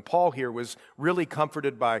comforts. And Paul here was really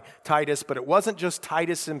comforted by Titus, but it wasn't just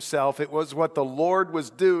Titus himself. It was what the Lord was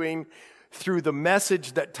doing through the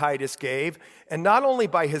message that Titus gave, and not only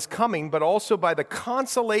by his coming, but also by the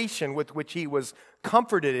consolation with which he was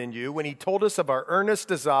comforted in you when he told us of our earnest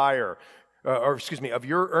desire, of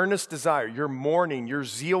your earnest desire, your mourning, your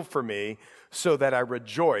zeal for me, so that I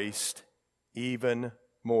rejoiced even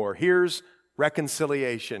more. Here's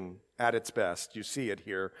reconciliation at its best. You see it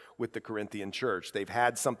here with the Corinthian church. They've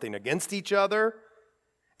had something against each other,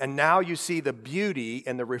 and now you see the beauty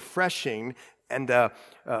and the refreshing and the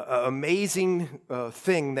amazing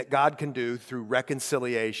thing that God can do through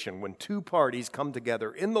reconciliation. When two parties come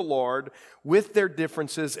together in the Lord with their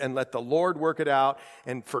differences and let the Lord work it out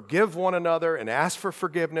and forgive one another and ask for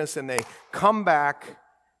forgiveness, and they come back,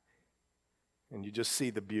 and you just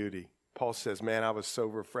see the beauty. Paul says, man, I was so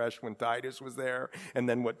refreshed when Titus was there. And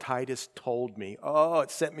then what Titus told me,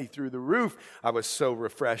 it sent me through the roof. I was so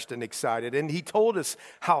refreshed and excited. And he told us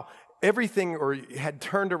how everything had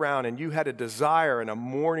turned around, and you had a desire and a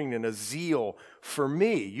mourning and a zeal for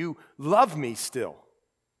me. You love me still,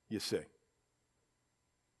 you see.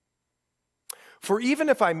 For even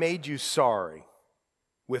if I made you sorry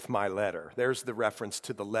with my letter, there's the reference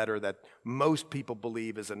to the letter that most people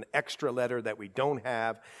believe is an extra letter that we don't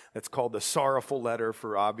have. That's called the sorrowful letter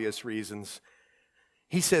for obvious reasons.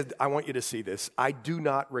 He said, I want you to see this. I do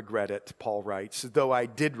not regret it, Paul writes, though I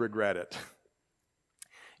did regret it.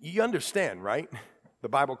 You understand, right? The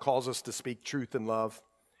Bible calls us to speak truth in love.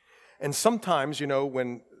 And sometimes,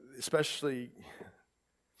 when, especially,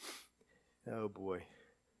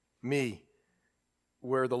 me,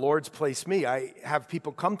 where the Lord's placed me, I have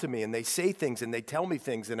people come to me and they say things and they tell me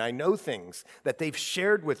things, and I know things that they've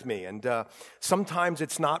shared with me. And sometimes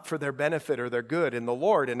it's not for their benefit or their good in the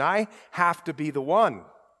Lord. And I have to be the one.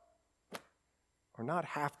 Or not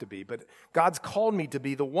have to be, but God's called me to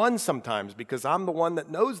be the one sometimes, because I'm the one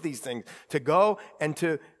that knows these things, to go and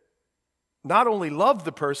to not only love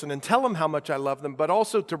the person and tell them how much I love them, but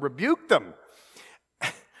also to rebuke them.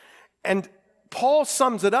 And Paul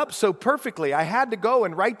sums it up so perfectly. I had to go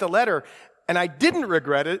and write the letter, and I didn't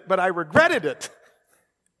regret it, but I regretted it.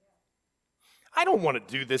 I don't want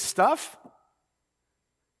to do this stuff,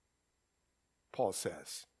 Paul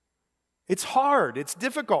says. It's hard, it's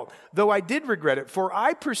difficult, though I did regret it, for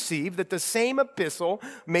I perceive that the same epistle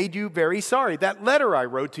made you very sorry. That letter I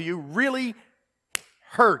wrote to you really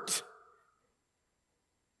hurt,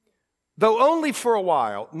 though only for a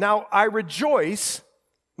while. Now I rejoice,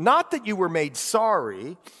 not that you were made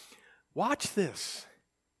sorry, watch this,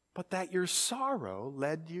 but that your sorrow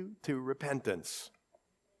led you to repentance.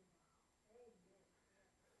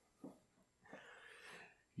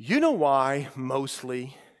 You know why,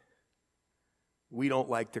 mostly, we don't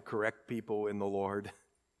like to correct people in the Lord?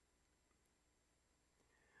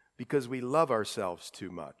 Because we love ourselves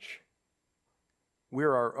too much.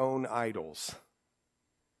 We're our own idols.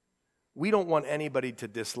 We don't want anybody to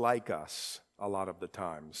dislike us a lot of the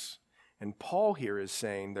times. And Paul here is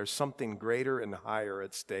saying there's something greater and higher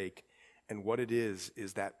at stake. And what it is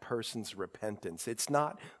that person's repentance. It's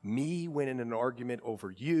not me winning an argument over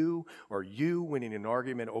you or you winning an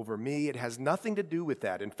argument over me. It has nothing to do with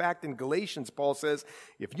that. In fact, in Galatians, Paul says,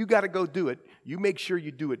 if you got to go do it, you make sure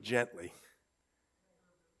you do it gently.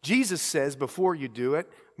 Jesus says before you do it,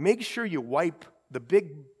 make sure you wipe the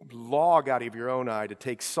big log out of your own eye to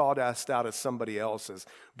take sawdust out of somebody else's.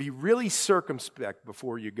 Be really circumspect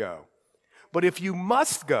before you go. But if you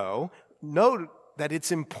must go, note that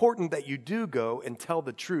it's important that you do go and tell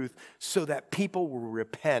the truth so that people will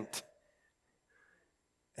repent.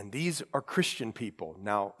 And these are Christian people.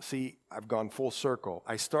 Now, see, I've gone full circle.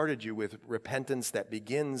 I started you with repentance that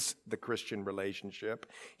begins the Christian relationship.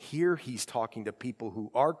 Here he's talking to people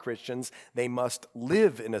who are Christians. They must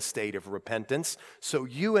live in a state of repentance. So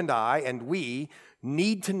you and I and we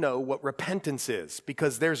need to know what repentance is,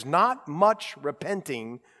 because there's not much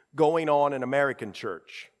repenting going on in American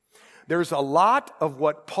church. There's a lot of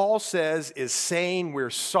what Paul says is saying we're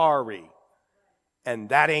sorry, and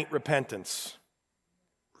that ain't repentance.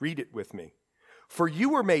 Read it with me. For you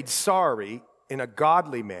were made sorry in a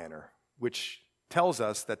godly manner, which tells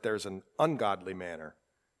us that there's an ungodly manner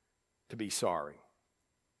to be sorry.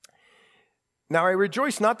 Now I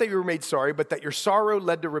rejoice not that you were made sorry, but that your sorrow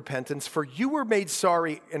led to repentance. For you were made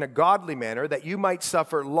sorry in a godly manner, that you might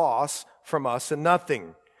suffer loss from us and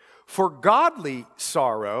nothing. For godly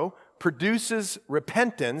sorrow produces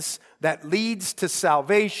repentance that leads to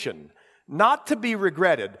salvation, not to be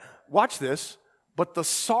regretted. Watch this. But the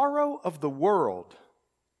sorrow of the world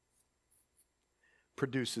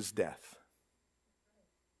produces death.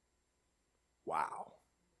 Wow.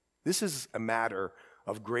 This is a matter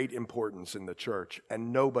of great importance in the church,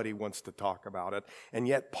 and nobody wants to talk about it. And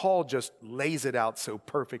yet Paul just lays it out so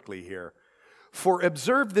perfectly here. For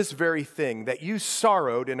observe this very thing, that you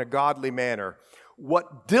sorrowed in a godly manner,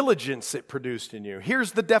 what diligence it produced in you.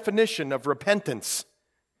 Here's the definition of repentance.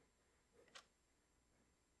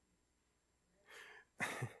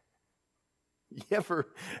 You ever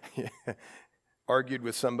argued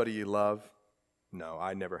with somebody you love? No,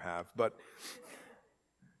 I never have.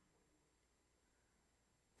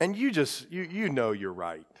 And you just, you know you're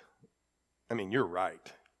right. I mean, you're right?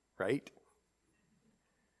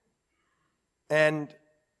 And,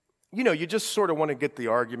 you just sort of want to get the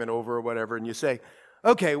argument over or whatever, and you say,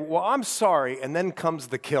 okay, well, I'm sorry, and then comes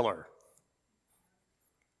the killer.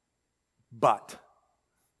 But.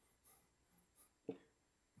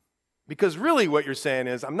 Because really what you're saying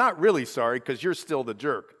is, I'm not really sorry because you're still the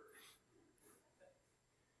jerk.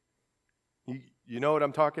 You know what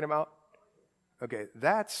I'm talking about? Okay,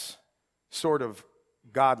 that's sort of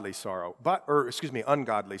godly sorrow,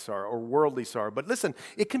 ungodly sorrow or worldly sorrow. But listen,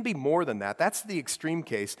 it can be more than that. That's the extreme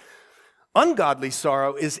case. Ungodly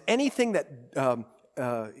sorrow is anything that,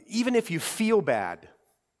 even if you feel bad,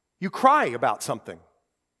 you cry about something,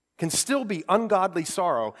 can still be ungodly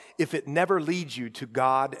sorrow if it never leads you to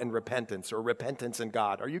God and repentance or repentance in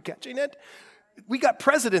God. Are you catching it? We got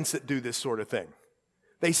presidents that do this sort of thing.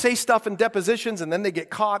 They say stuff in depositions and then they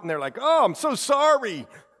get caught and they're like, oh, I'm so sorry.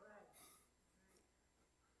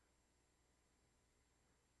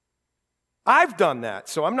 I've done that,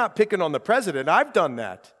 so I'm not picking on the president. I've done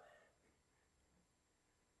that.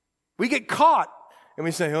 We get caught and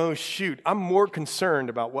we say, oh, shoot, I'm more concerned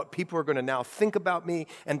about what people are going to now think about me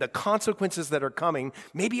and the consequences that are coming.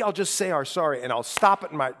 Maybe I'll just say our sorry and I'll stop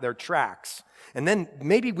it in their tracks. And then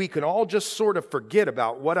maybe we can all just sort of forget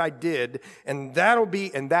about what I did, and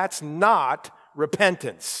that's not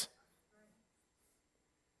repentance.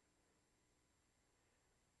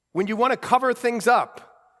 When you want to cover things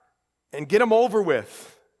up and get them over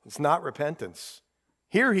with, it's not repentance.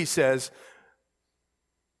 Here he says,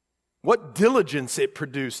 what diligence it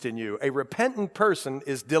produced in you. A repentant person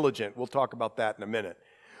is diligent. We'll talk about that in a minute.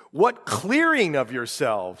 What clearing of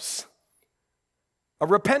yourselves. A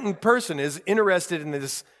repentant person is interested in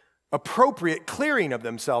this appropriate clearing of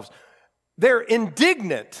themselves. They're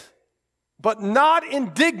indignant, but not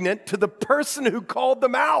indignant to the person who called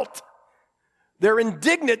them out. They're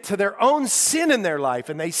indignant to their own sin in their life,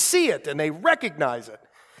 and they see it, and they recognize it,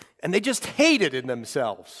 and they just hate it in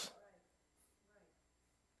themselves.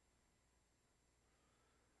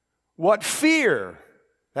 What fear?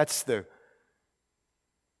 That's the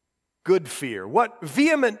good fear. What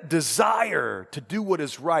vehement desire to do what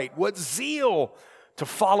is right. What zeal to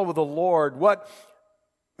follow the Lord. What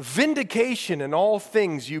vindication in all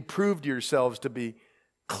things you proved yourselves to be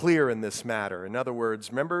clear in this matter. In other words,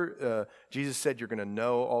 remember Jesus said you're going to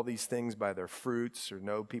know all these things by their fruits, or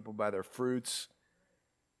know people by their fruits.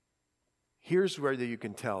 Here's whether you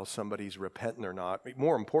can tell somebody's repentant or not.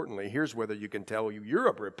 More importantly, here's whether you can tell you're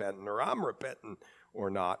a repentant or I'm repentant or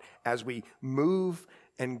not as we move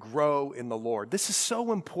and grow in the Lord. This is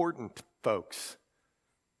so important, folks.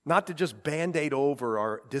 Not to just band-aid over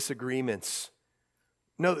our disagreements.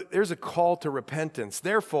 No, there's a call to repentance.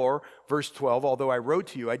 Therefore, verse 12, although I wrote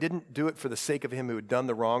to you, I didn't do it for the sake of him who had done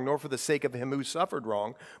the wrong, nor for the sake of him who suffered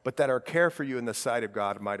wrong, but that our care for you in the sight of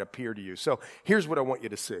God might appear to you. So here's what I want you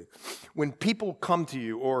to see. When people come to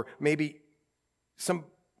you, or maybe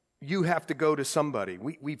you have to go to somebody,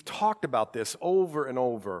 we've talked about this over and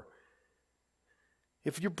over.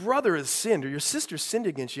 If your brother has sinned or your sister sinned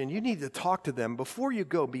against you and you need to talk to them, before you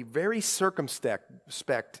go, be very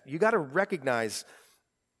circumspect. You got to recognize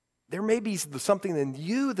there may be something in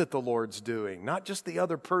you that the Lord's doing, not just the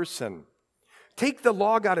other person. Take the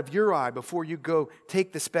log out of your eye before you go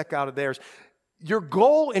take the speck out of theirs. Your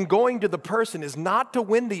goal in going to the person is not to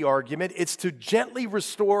win the argument, it's to gently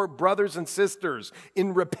restore brothers and sisters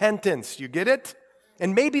in repentance. You get it?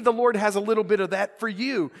 And maybe the Lord has a little bit of that for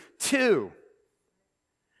you too.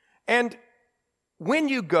 And when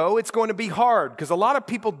you go, it's going to be hard because a lot of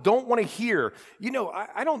people don't want to hear.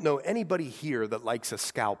 I don't know anybody here that likes a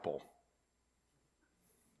scalpel.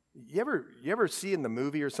 You ever see in the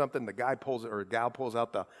movie or something, the guy pulls or a gal pulls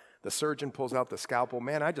out the surgeon pulls out the scalpel?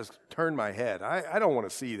 Man, I just turn my head. I don't want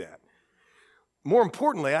to see that. More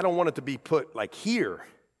importantly, I don't want it to be put like here.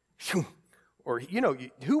 Or,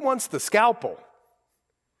 who wants the scalpel?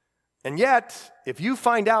 And yet, if you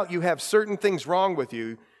find out you have certain things wrong with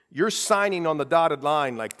you, you're signing on the dotted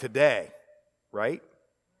line like today, right?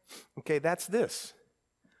 Okay, that's this.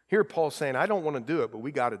 Here Paul's saying, I don't want to do it, but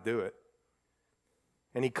we got to do it.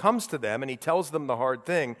 And he comes to them and he tells them the hard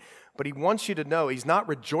thing, but he wants you to know he's not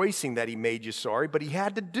rejoicing that he made you sorry, but he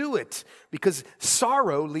had to do it because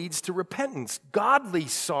sorrow leads to repentance, godly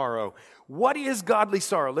sorrow. What is godly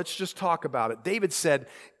sorrow? Let's just talk about it. David said,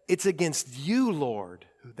 "It's against you, Lord,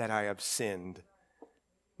 that I have sinned."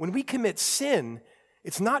 When we commit sin,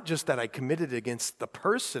 it's not just that I committed against the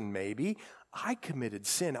person maybe. I committed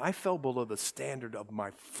sin. I fell below the standard of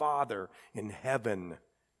my Father in heaven.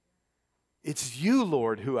 It's you,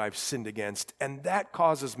 Lord, who I've sinned against, and that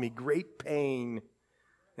causes me great pain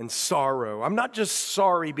and sorrow. I'm not just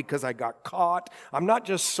sorry because I got caught. I'm not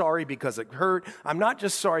just sorry because it hurt. I'm not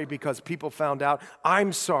just sorry because people found out.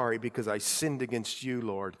 I'm sorry because I sinned against you,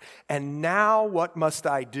 Lord. And now what must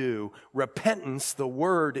I do? Repentance, the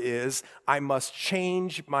word is, I must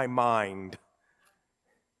change my mind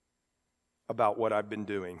about what I've been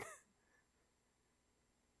doing.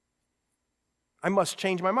 I must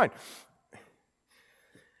change my mind.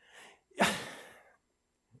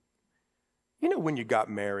 You know, when you got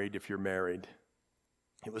married, if you're married,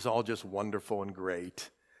 it was all just wonderful and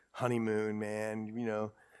great. Honeymoon, man, you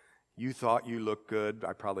know, you thought you looked good.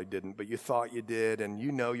 I probably didn't, but you thought you did, and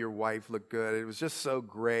you know your wife looked good. It was just so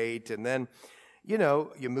great. And then, you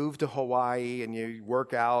know, you move to Hawaii and you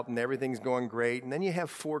work out and everything's going great. And then you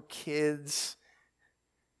have 4 kids.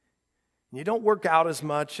 You don't work out as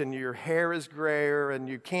much and your hair is grayer and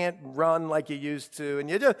you can't run like you used to.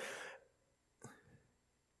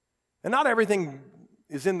 And not everything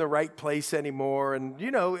is in the right place anymore. And, you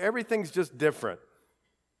know, everything's just different.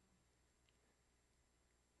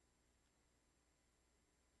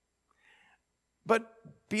 But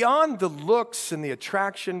beyond the looks and the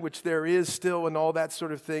attraction, which there is still and all that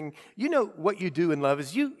sort of thing, you know what you do in love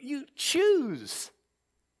is you choose.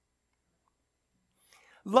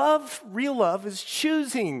 Love, real love, is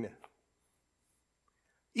choosing.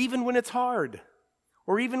 Even when it's hard.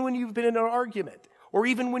 Or even when you've been in an argument. Or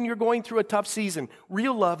even when you're going through a tough season,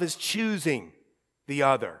 real love is choosing the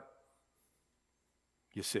other.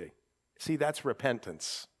 You see? See, that's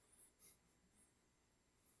repentance.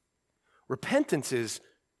 Repentance is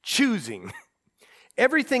choosing.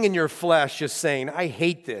 Everything in your flesh is saying, I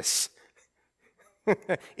hate this.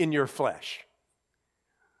 In your flesh.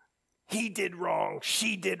 He did wrong.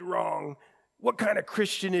 She did wrong. What kind of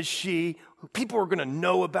Christian is she? People are going to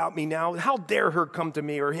know about me now. How dare her come to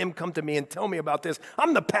me or him come to me and tell me about this?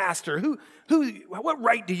 I'm the pastor. What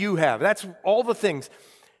right do you have? That's all the things.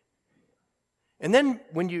 And then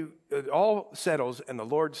when it all settles and the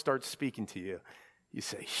Lord starts speaking to you, you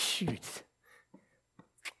say, shoot,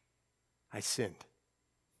 I sinned.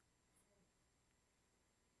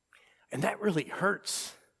 And that really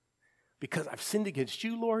hurts because I've sinned against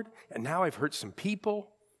you, Lord, and now I've hurt some people.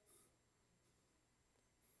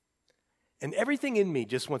 And everything in me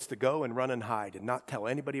just wants to go and run and hide and not tell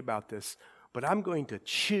anybody about this. But I'm going to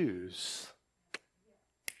choose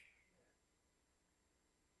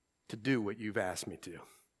to do what you've asked me to.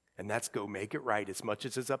 And that's go make it right as much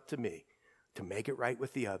as it's up to me. To make it right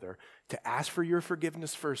with the other. To ask for your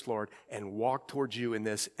forgiveness first, Lord. And walk towards you in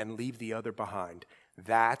this and leave the other behind.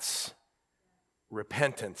 That's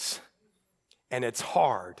repentance. And it's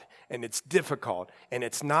hard, and it's difficult, and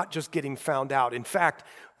it's not just getting found out. In fact,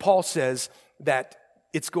 Paul says that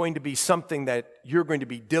it's going to be something that you're going to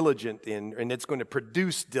be diligent in, and it's going to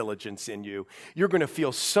produce diligence in you. You're going to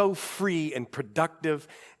feel so free and productive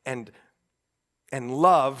and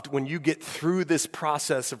loved when you get through this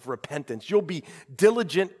process of repentance. You'll be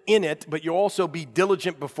diligent in it, but you'll also be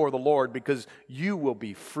diligent before the Lord because you will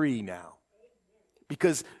be free now.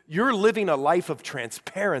 Because you're living a life of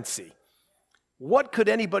transparency. What could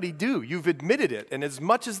anybody do? You've admitted it. And as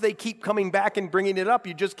much as they keep coming back and bringing it up,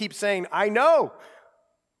 you just keep saying, I know.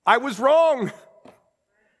 I was wrong.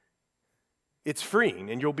 It's freeing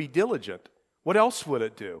and you'll be diligent. What else would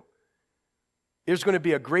it do? There's going to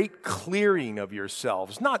be a great clearing of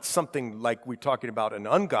yourselves. Not something like we're talking about an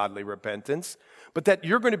ungodly repentance, but that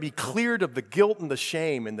you're going to be cleared of the guilt and the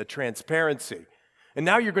shame and the transparency. And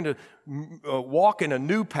now you're going to walk in a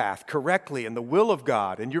new path correctly in the will of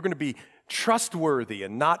God. And you're going to be trustworthy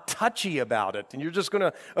and not touchy about it. And you're just going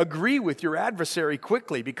to agree with your adversary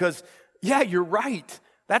quickly because, yeah, you're right.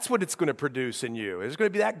 That's what it's going to produce in you. There's going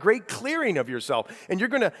to be that great clearing of yourself. And you're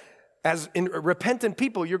going to, as in repentant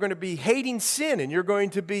people, you're going to be hating sin and you're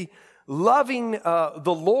going to be loving the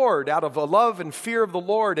Lord out of a love and fear of the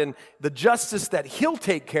Lord and the justice that He'll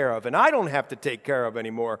take care of and I don't have to take care of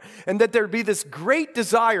anymore. And that there'd be this great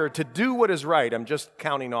desire to do what is right. I'm just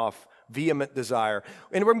counting off vehement desire.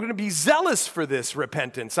 And I'm going to be zealous for this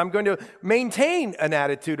repentance. I'm going to maintain an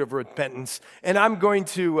attitude of repentance. And I'm going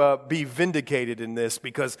to be vindicated in this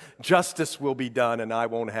because justice will be done and I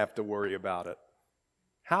won't have to worry about it.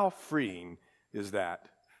 How freeing is that?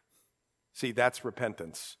 See, that's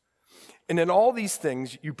repentance. And in all these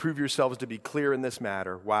things, you prove yourselves to be clear in this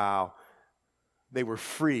matter. Wow. They were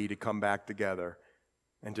free to come back together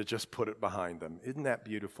and to just put it behind them. Isn't that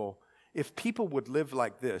beautiful? If people would live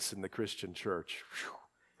like this in the Christian church, whew,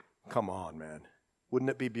 come on, man.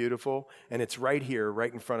 Wouldn't it be beautiful? And it's right here,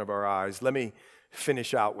 right in front of our eyes. Let me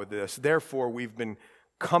finish out with this. Therefore, we've been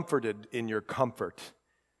comforted in your comfort.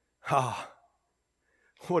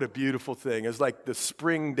 What a beautiful thing. It's like the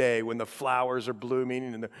spring day when the flowers are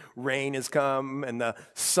blooming and the rain has come and the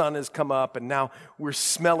sun has come up, and now we're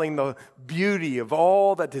smelling the beauty of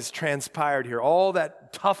all that has transpired here, all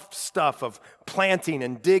that tough stuff of planting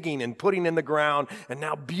and digging and putting in the ground, and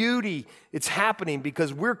now beauty, it's happening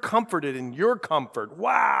because we're comforted in your comfort.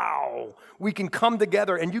 Wow! We can come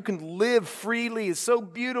together and you can live freely. It's so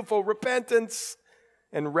beautiful. Repentance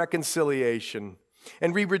and reconciliation.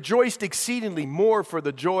 And we rejoiced exceedingly more for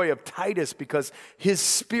the joy of Titus because his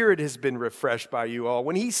spirit has been refreshed by you all.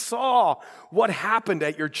 When he saw what happened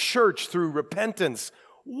at your church through repentance,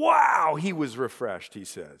 wow, he was refreshed, he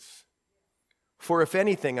says. For if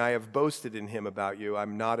anything, I have boasted in him about you.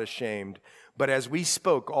 I'm not ashamed. But as we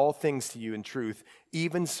spoke all things to you in truth,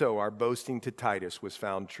 even so our boasting to Titus was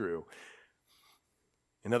found true.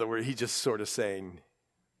 In other words, he's just sort of saying,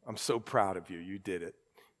 I'm so proud of you. You did it.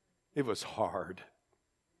 It was hard.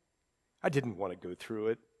 I didn't want to go through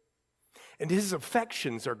it. And his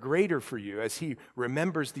affections are greater for you as he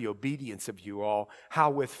remembers the obedience of you all,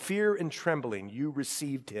 how with fear and trembling you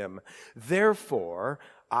received him. Therefore,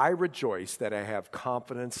 I rejoice that I have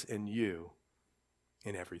confidence in you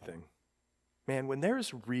in everything. Man, when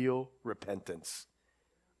there's real repentance,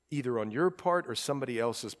 either on your part or somebody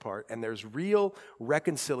else's part, and there's real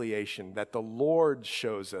reconciliation that the Lord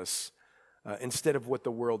shows us, instead of what the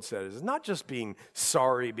world says. It's not just being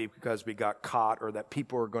sorry because we got caught or that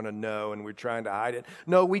people are going to know and we're trying to hide it.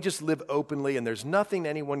 No, we just live openly and there's nothing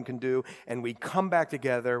anyone can do and we come back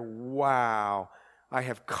together. Wow, I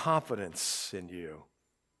have confidence in you.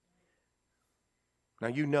 Now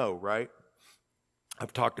you know, right?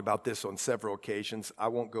 I've talked about this on several occasions. I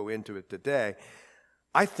won't go into it today.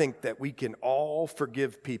 I think that we can all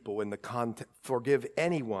forgive people in the context, forgive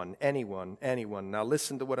anyone. Now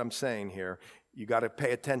listen to what I'm saying here. You got to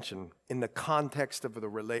pay attention in the context of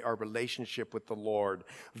our relationship with the Lord.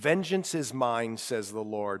 Vengeance is mine, says the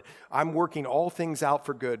Lord. I'm working all things out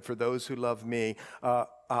for good for those who love me.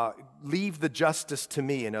 Leave the justice to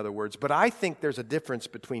me, in other words. But I think there's a difference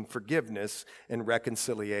between forgiveness and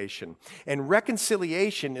reconciliation. And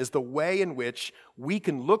reconciliation is the way in which we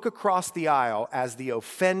can look across the aisle as the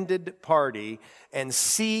offended party and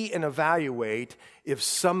see and evaluate if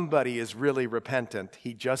somebody is really repentant.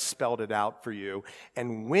 He just spelled it out for you.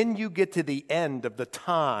 And when you get to the end of the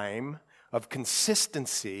time of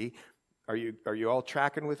consistency, are you all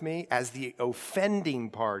tracking with me? As the offending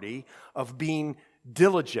party of being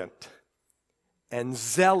diligent and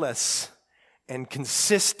zealous and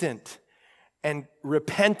consistent and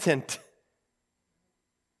repentant.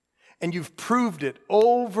 And you've proved it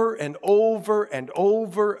over and over and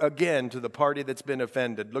over again to the party that's been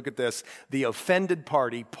offended. Look at this. The offended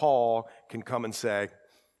party, Paul, can come and say,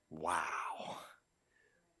 wow,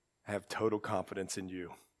 I have total confidence in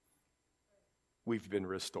you. We've been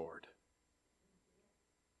restored.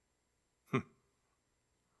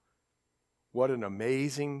 What an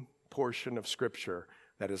amazing portion of Scripture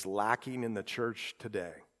that is lacking in the church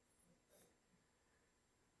today.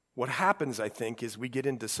 What happens, I think, is we get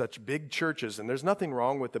into such big churches, and there's nothing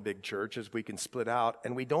wrong with the big church as we can split out,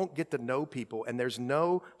 and we don't get to know people, and there's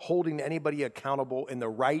no holding anybody accountable in the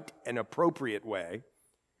right and appropriate way.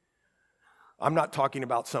 I'm not talking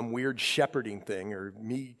about some weird shepherding thing or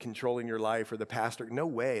me controlling your life or the pastor. No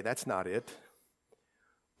way, that's not it.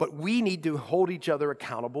 But we need to hold each other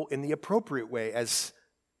accountable in the appropriate way as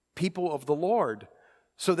people of the Lord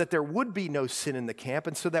so that there would be no sin in the camp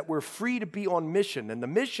and so that we're free to be on mission. And the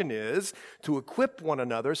mission is to equip one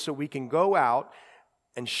another so we can go out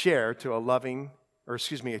and share to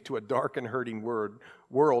to a dark and hurting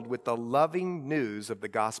world with the loving news of the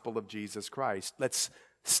gospel of Jesus Christ. Let's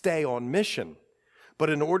stay on mission. But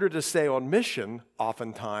in order to stay on mission,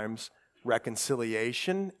 oftentimes,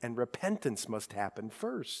 reconciliation and repentance must happen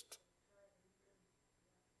first.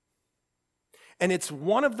 And it's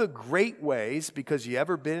one of the great ways, because you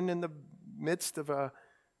ever been in the midst of a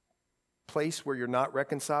place where you're not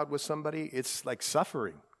reconciled with somebody? It's like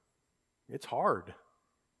suffering. It's hard.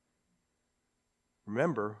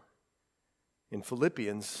 Remember, in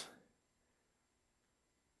Philippians,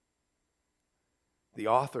 the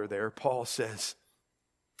author there, Paul, says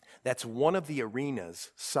that's one of the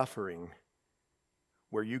arenas, suffering,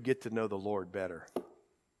 where you get to know the Lord better.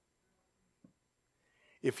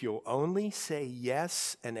 If you'll only say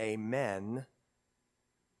yes and amen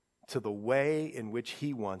to the way in which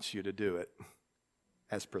He wants you to do it,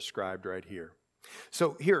 as prescribed right here.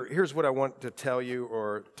 So here's what I want to tell you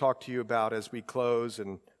or talk to you about as we close.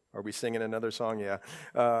 And are we singing another song? Yeah.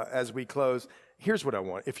 As we close, here's what I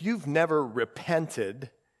want. If you've never repented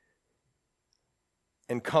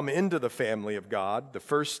and come into the family of God, the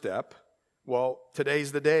first step, well,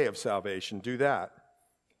 today's the day of salvation. Do that.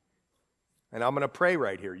 And I'm going to pray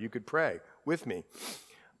right here. You could pray with me.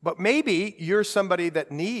 But maybe you're somebody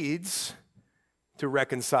that needs to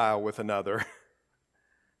reconcile with another.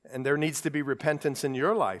 And there needs to be repentance in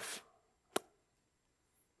your life.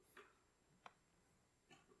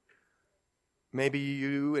 Maybe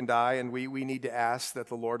you and I and we need to ask that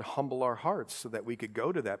the Lord humble our hearts so that we could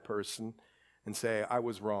go to that person and say, I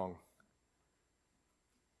was wrong.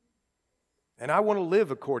 And I want to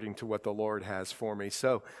live according to what the Lord has for me.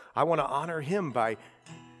 So I want to honor Him by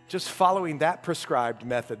just following that prescribed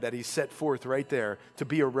method that He set forth right there to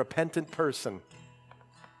be a repentant person.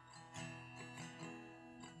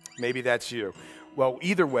 Maybe that's you. Well,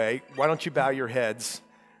 either way, why don't you bow your heads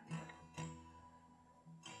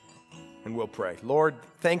and we'll pray. Lord,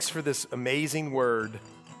 thanks for this amazing word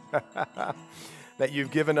that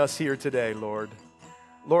you've given us here today, Lord.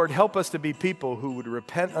 Lord, help us to be people who would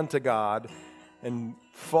repent unto God and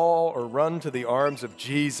fall or run to the arms of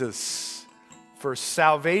Jesus for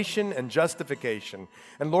salvation and justification.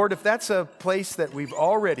 And Lord, if that's a place that we've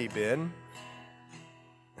already been,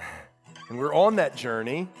 and we're on that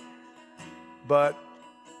journey, but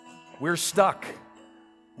we're stuck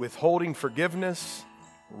withholding forgiveness,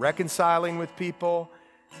 reconciling with people,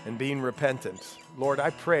 and being repentant. Lord,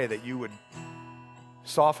 I pray that you would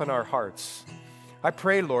soften our hearts. I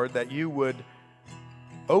pray, Lord, that you would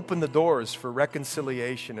open the doors for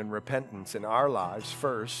reconciliation and repentance in our lives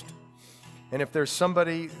first. And if there's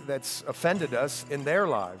somebody that's offended us in their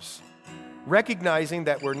lives, recognizing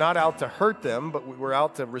that we're not out to hurt them, but we're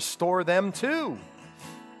out to restore them too,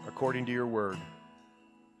 according to your word.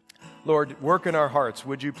 Lord, work in our hearts,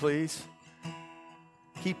 would you please?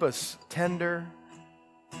 Keep us tender,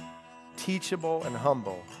 teachable, and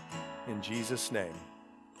humble. In Jesus' name,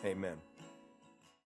 amen.